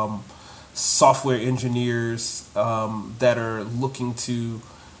for software engineers that are looking to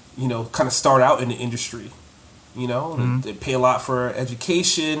kind of start out in the industry. They pay a lot for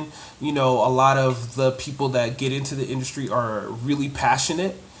education. A lot of the people that get into the industry are really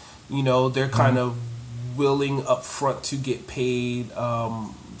passionate. They're kind of willing up front to get paid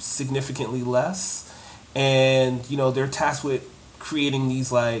significantly less. And, they're tasked with creating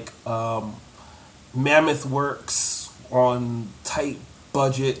these like mammoth works on tight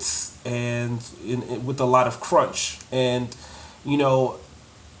budgets and with a lot of crunch. And,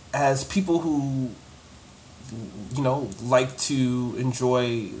 as people who, like to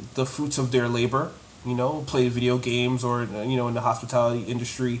enjoy the fruits of their labor, play video games or, in the hospitality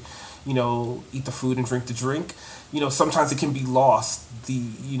industry, eat the food and drink the drink, sometimes it can be lost,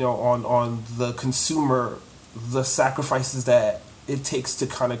 on the consumer, the sacrifices that it takes to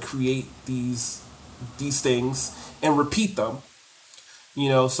kind of create these things and repeat them.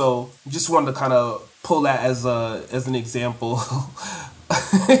 So just wanted to kind of pull that as an example.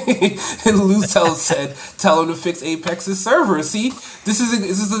 And Luzell said, "Tell him to fix Apex's server." See, this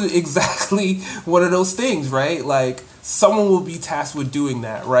is exactly one of those things, right? Like someone will be tasked with doing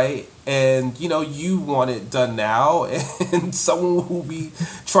that, right? And you want it done now, and someone will be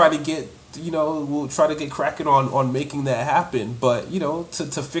trying to get will try to get cracking on making that happen. But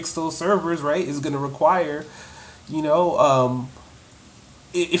to fix those servers, right, is going to require,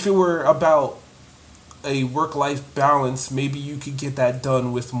 if it were about a work-life balance, maybe you could get that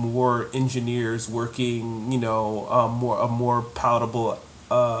done with more engineers working, a more palatable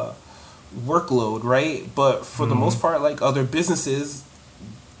workload, right? But for the most part, like other businesses,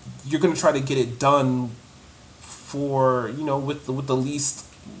 you're going to try to get it done for, with the least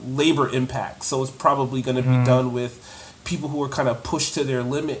labor impact. So it's probably going to be done with people who are kind of pushed to their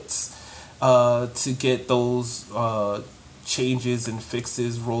limits to get those changes and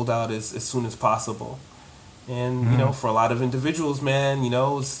fixes rolled out as soon as possible. And, for a lot of individuals, man,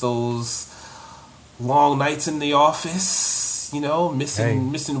 it's those long nights in the office,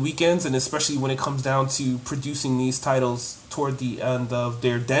 missing weekends. And especially when it comes down to producing these titles toward the end of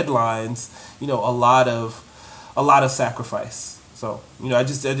their deadlines, a lot of a lot of sacrifice. So, I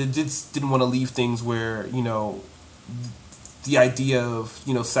just didn't want to leave things where, the idea of,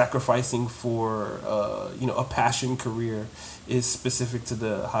 sacrificing for, a passion career is specific to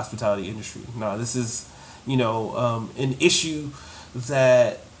the hospitality industry. No, this is, an issue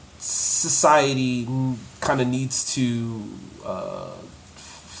that society kind of needs to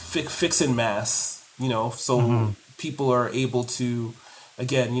fix in mass, so people are able to,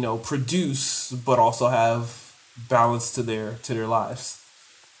 again, produce, but also have balance to their lives,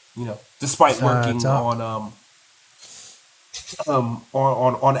 despite working on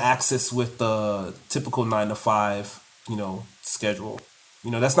axis with the typical 9 to 5, schedule.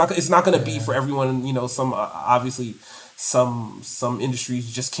 That's not, it's not going to be for everyone. Some obviously some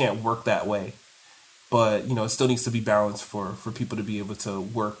industries just can't work that way, but it still needs to be balanced for people to be able to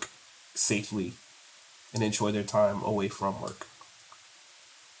work safely and enjoy their time away from work.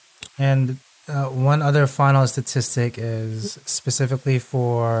 And one other final statistic is specifically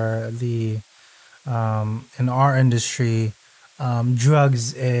for the in our industry,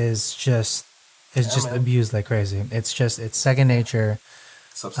 drugs is just Man. abused like crazy. It's second nature.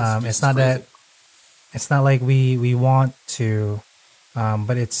 Substance abuse It's is not crazy. that it's not like we want to,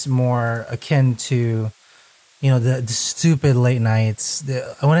 but it's more akin to the stupid late nights.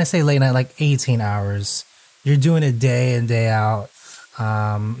 When I say late night, like 18 hours, you're doing it day in day out.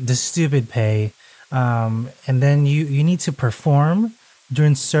 The stupid pay, and then you need to perform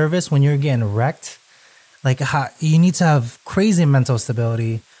during service when you're getting wrecked. Like you need to have crazy mental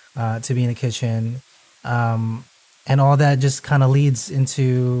stability to be in the kitchen, and all that just kind of leads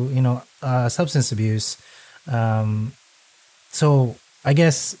into substance abuse. So I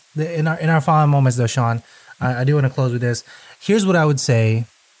guess in our final moments, though, Sean, I do want to close with this. Here's what I would say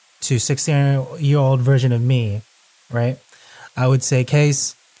to 16-year-old version of me, right? I would say,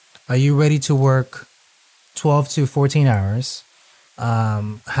 Case, are you ready to work 12 to 14 hours,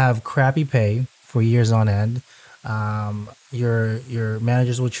 have crappy pay for years on end? Your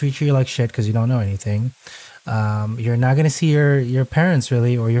managers will treat you like shit because you don't know anything. You're not going to see your parents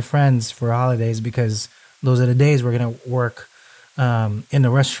really or your friends for holidays because those are the days we're going to work in the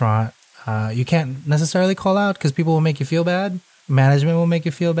restaurant. You can't necessarily call out because people will make you feel bad. Management will make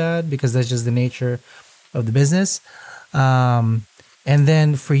you feel bad because that's just the nature of the business. And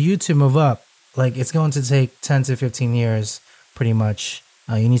then for you to move up, like it's going to take 10 to 15 years pretty much.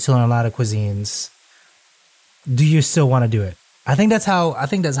 You need to learn a lot of cuisines. Do you still want to do it? I think that's how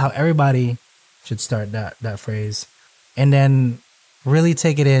everybody should start that phrase. And then really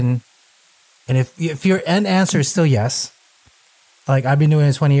take it in. And if your end answer is still yes, like I've been doing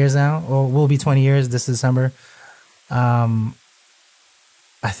it 20 years now, or will be 20 years this December. I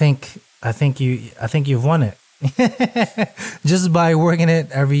think you've won it just by working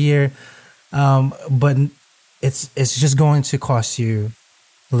it every year. But it's just going to cost you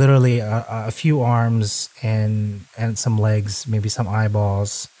literally a few arms and some legs, maybe some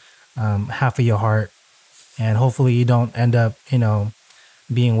eyeballs, half of your heart, and hopefully you don't end up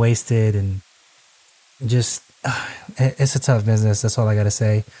being wasted and just it's a tough business. That's all I gotta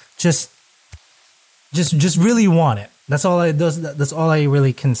say. Just really want it. That's all I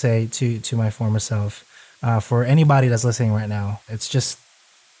really can say to my former self. For anybody that's listening right now, it's just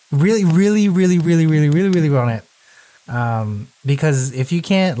really, really, really, really, really, really, really want it. Because if you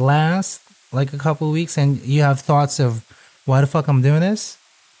can't last like a couple of weeks and you have thoughts of why the fuck I'm doing this,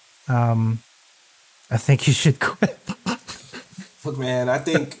 I think you should quit. Look, man, I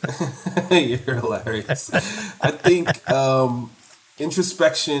think you're hilarious. I think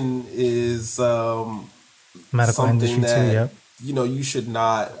introspection is Medical something industry that too. Yep. you should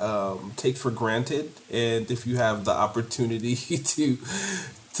not take for granted. And if you have the opportunity to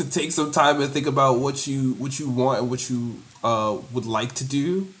take some time and think about what you want and what you would like to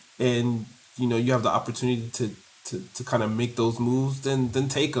do, and you have the opportunity to kind of make those moves, then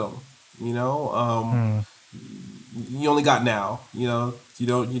take them. You only got now. You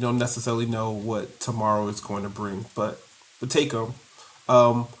don't necessarily know what tomorrow is going to bring, but take them.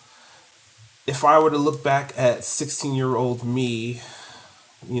 If I were to look back at 16-year-old me,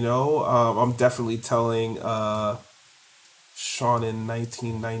 I'm definitely telling Sean in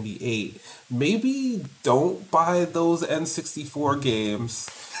 1998, maybe don't buy those N64 games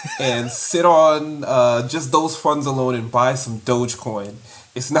and sit on just those funds alone and buy some Dogecoin.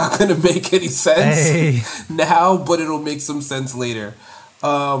 It's not going to make any sense now, but it'll make some sense later.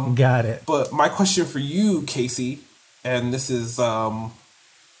 Got it. But my question for you, Casey, and this is, I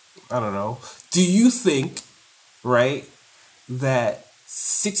don't know, do you think, right, that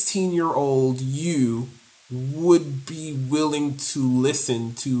 16-year-old you would be willing to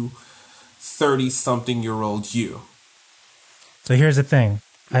listen to 30-something-year-old you? So here's the thing.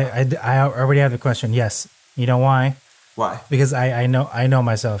 I already have the question. Yes. You know why? Why? Because I know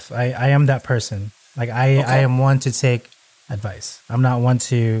myself. I am that person. Like I am one to take advice. I'm not one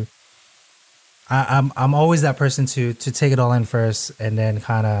to. I'm always that person to take it all in first and then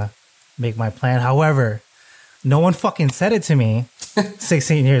kind of make my plan. However, no one fucking said it to me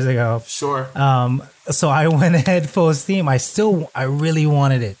 16 years ago. Sure. So I went ahead full steam. I really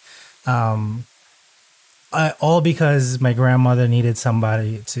wanted it. All because my grandmother needed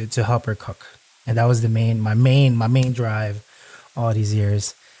somebody to help her cook. And that was my main drive all these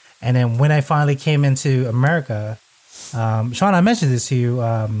years. And then when I finally came into America, Sean, I mentioned this to you,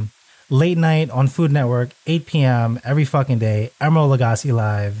 late night on Food Network, 8 p.m. every fucking day, Emeril Lagasse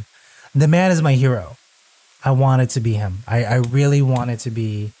live. The man is my hero. I wanted to be him. I really wanted to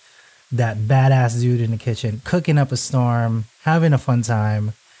be that badass dude in the kitchen, cooking up a storm, having a fun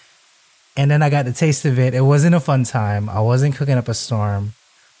time. And then I got the taste of it. It wasn't a fun time. I wasn't cooking up a storm.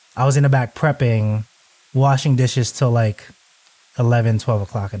 I was in the back prepping, washing dishes till like 11, 12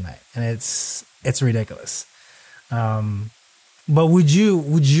 o'clock at night. And it's ridiculous. But would your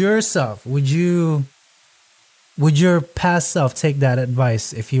past self take that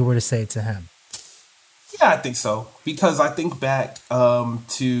advice if you were to say it to him? Yeah, I think so. Because I think back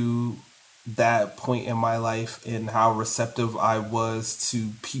to that point in my life and how receptive I was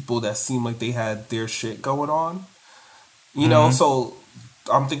to people that seemed like they had their shit going on. You know, so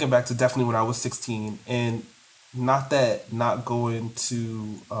I'm thinking back to definitely when I was 16, and not going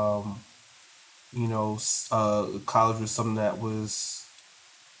to college was something that was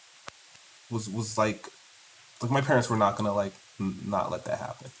like my parents were not gonna like not let that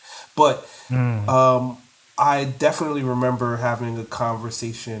happen. But I definitely remember having a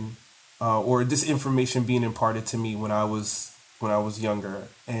conversation or this information being imparted to me when I was younger,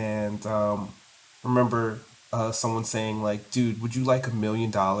 and remember someone saying like, "Dude, would you like $1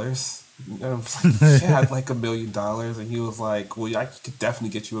 million?" And I was like, "Yeah, I'd like $1 million." And he was like, "Well, I could definitely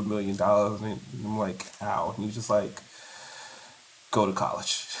get you $1 million." And I'm like, "How?" And he was just like, "Go to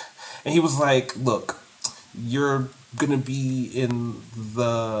college." And he was like, "Look, you're gonna be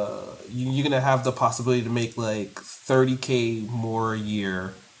you're gonna have the possibility to make like $30K more a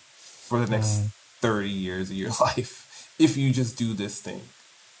year for the next 30 years of your life if you just do this thing.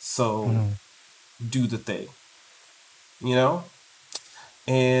 So do the thing, you know?"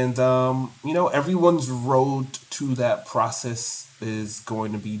 And everyone's road to that process is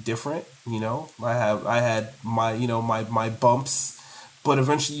going to be different. You know, I had my my bumps, but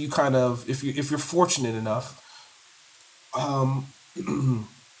eventually you kind of, if you're fortunate enough,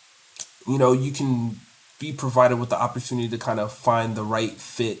 you can be provided with the opportunity to kind of find the right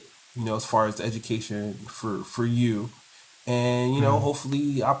fit, as far as education for you. And,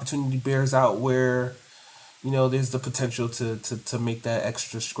 hopefully opportunity bears out where, there's the potential to make that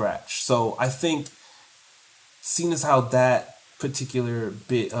extra scratch. So I think, seeing as how that particular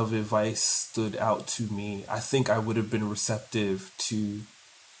bit of advice stood out to me, I think I would have been receptive to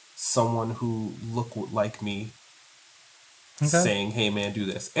someone who looked like me saying, "Hey man, do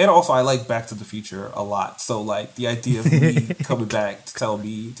this." And also I like Back to the Future a lot. So like the idea of me coming back to tell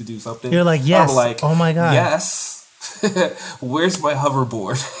me to do something. You're like, yes. I'm like, oh my God. Yes. Where's my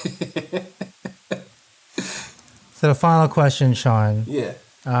hoverboard? So the final question, Sean. Yeah.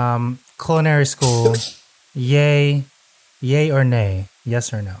 Culinary school, yay or nay?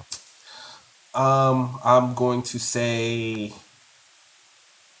 Yes or no? I'm going to say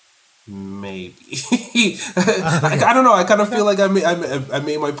maybe. I don't know. I kind of feel like I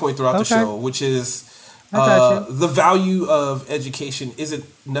made my point throughout the show, which is the value of education isn't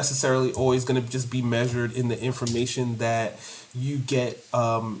necessarily always going to just be measured in the information that you get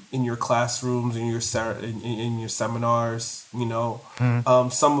in your classrooms, in your seminars.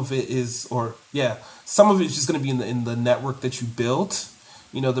 Some of it is, some of it is just going to be in the network that you build.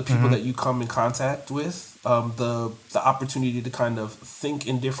 The people that you come in contact with, the opportunity to kind of think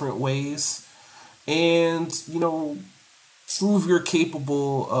in different ways, and prove you're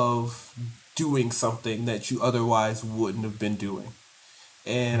capable of doing something that you otherwise wouldn't have been doing.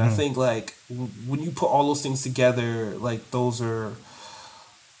 And I think like when you put all those things together, like those are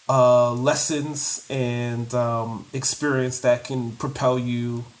lessons and experience that can propel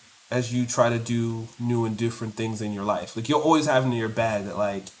you as you try to do new and different things in your life. Like you'll always have in your bag that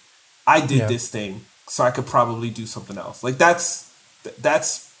like, I did this thing, so I could probably do something else. Like that's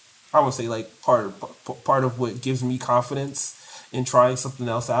I would say like part of what gives me confidence in trying something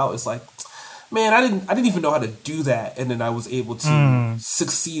else out. Is like, man, I didn't even know how to do that, and then I was able to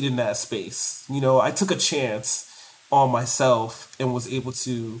succeed in that space. I took a chance on myself and was able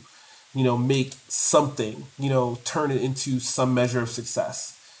to make something, turn it into some measure of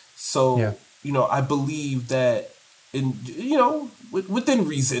success. Yeah. So, I believe that within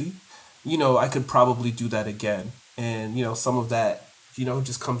reason, I could probably do that again. And, some of that,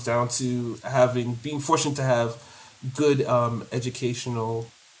 just comes down to being fortunate to have good educational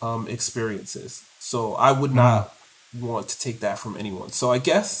experiences. So I would Mm. not want to take that from anyone. So I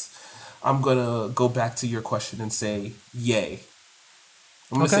guess I'm going to go back to your question and say, yay.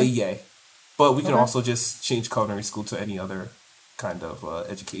 I'm going to say Okay. yay. But we can Okay. also just change culinary school to any other kind of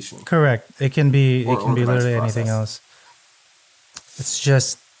education Correct. It can be. or It can be organized literally anything process. else. It's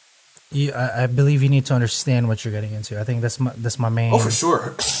just. I believe you need to understand what you're getting into. I think that's my Oh, for main.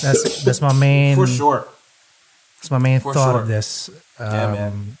 sure. That's my For main. sure. That's my main For thought of sure. this. Yeah,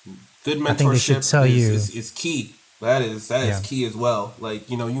 man. Good I think they should mentorship tell you. is key. That is Yeah. key as well. Like,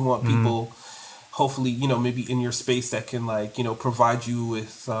 you want Mm. people, hopefully, maybe in your space that can, like, provide you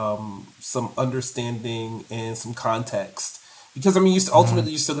with some understanding and some context. Because, I mean, Mm.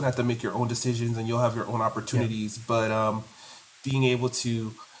 ultimately, you're still going to have to make your own decisions and you'll have your own Yeah. opportunities. But being able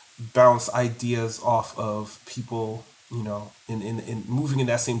to bounce ideas off of people, in moving in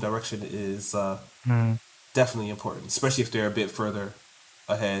that same direction is Mm. definitely important, especially if they're a bit further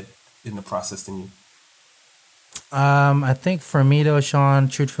ahead in the process than you. I think for me though, Sean,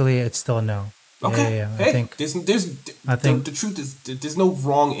 truthfully, it's still no. Yeah, yeah, Okay. yeah. I Hey, think. there's I think. the truth is there's no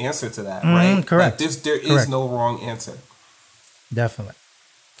wrong answer to that, Mm, right? Like correct. there is Correct. no wrong answer. Definitely.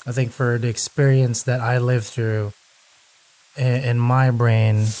 I think for the experience that I lived through in my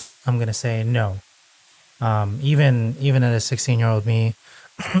brain, I'm gonna say no. Even at a 16-year-old me,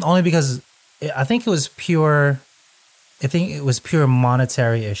 only because I think it was pure. I think it was pure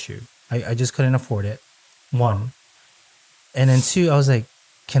monetary issue. I just couldn't afford it. Huh. One, and then two, I was like,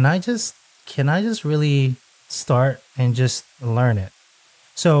 can I just really start and just learn it?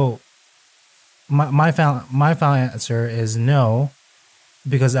 So my final answer is no,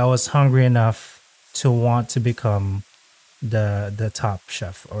 because I was hungry enough to want to become the top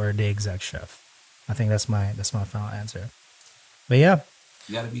chef or the exec chef. I think that's my final answer. But yeah,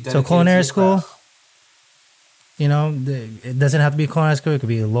 You got to be so dedicated to culinary your school, craft. it doesn't have to be culinary school. It could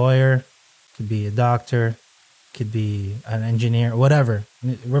be a lawyer, it could be a doctor, could be an engineer, whatever.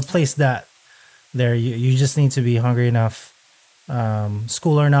 Replace that there. You just need to be hungry enough.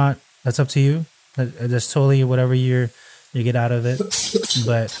 School or not, that's up to you. That's totally whatever you get out of it.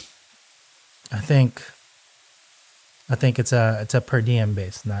 But I think it's a per diem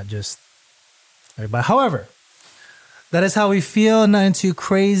base, not just everybody. However, that is how we feel. Nothing too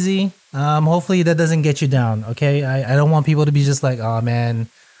crazy. Hopefully that doesn't get you down. Okay, I don't want people to be just like, oh man,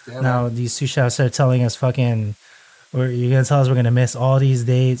 Yeah, now man. these sous chefs are telling us fucking. You're gonna tell us we're gonna miss all these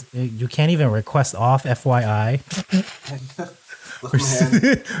days. You can't even request off, FYI. Look, We're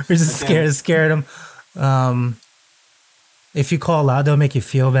man. we're just Again, scared them. If you call out, they'll make you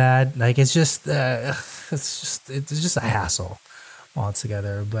feel bad. Like it's just a hassle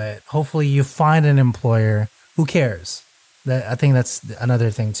altogether. But hopefully you find an employer who cares. That I think that's another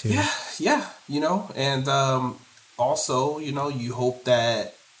thing too. yeah, and also, you hope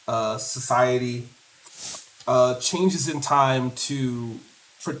that society changes in time to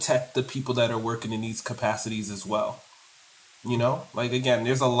protect the people that are working in these capacities as well. Like, again,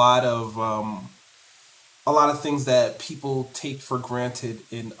 there's a lot of things that people take for granted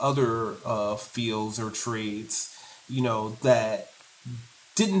in other fields or trades, that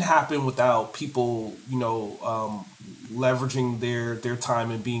didn't happen without people, leveraging their time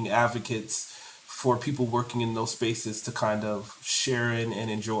and being advocates for people working in those spaces to kind of share in and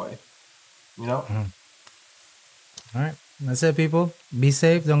enjoy. You know, All right, that's it, people. Be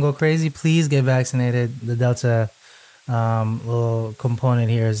safe. Don't go crazy. Please get vaccinated. The Delta little component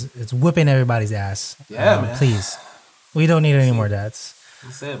here is it's whipping everybody's ass. Yeah, man. Please, we don't need any more deaths.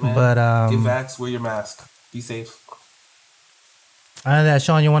 That's it, man. But Get vaxxed, wear your mask, be safe. other than that,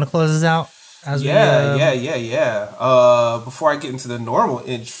 Sean, you want to close this out? As Yeah, we, yeah. Before I get into the normal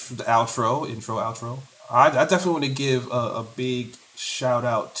outro, I definitely want to give a big shout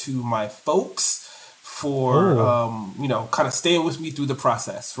out to my folks for Oh, kind of staying with me through the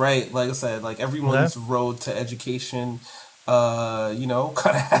process, right? Like I said, like okay. everyone's road to education, kind of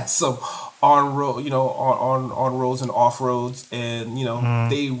has some on road, on roads and off roads, and Mm,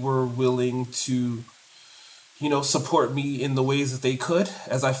 they were willing to support me in the ways that they could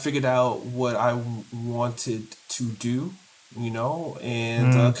as I figured out what I wanted to do,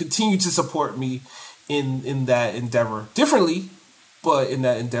 and mm, continue to support me in that endeavor differently, but in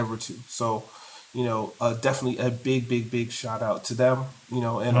that endeavor too. So, definitely a big, big, big shout out to them,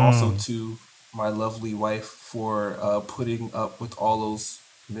 and also mm. to my lovely wife for putting up with all those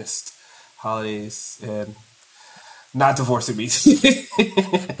missed holidays, and not divorcing me.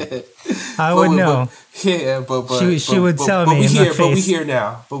 I would know. She would tell me in my face. But we here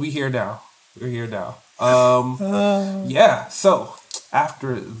now. We're here now. Yeah. So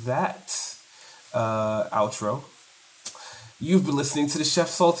after that outro, you've been listening to the Chef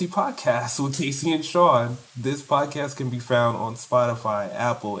Salty podcast with Casey and Sean. This podcast can be found on Spotify,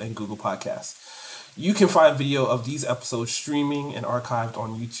 Apple, and Google Podcasts. You can find video of these episodes streaming and archived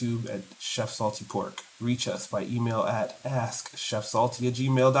on YouTube at Chef Salty Pork. Reach us by email at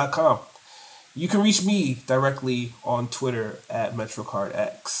askchefsalty@gmail.com. You can reach me directly on Twitter at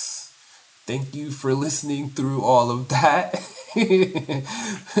MetroCardX. Thank you for listening through all of that.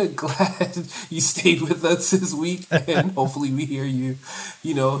 Glad you stayed with us this week, and hopefully we hear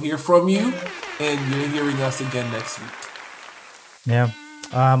from you, and you're hearing us again next week. Yeah.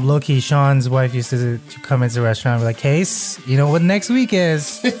 Low-key, Sean's wife used to come into the restaurant and be like, Case, you know what next week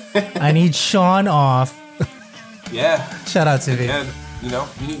is? I need Sean off. Yeah. Shout out to me. And,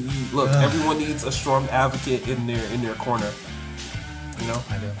 look, everyone needs a strong advocate in their corner.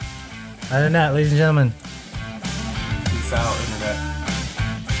 I do. Other than that, ladies and gentlemen. Peace out, Internet.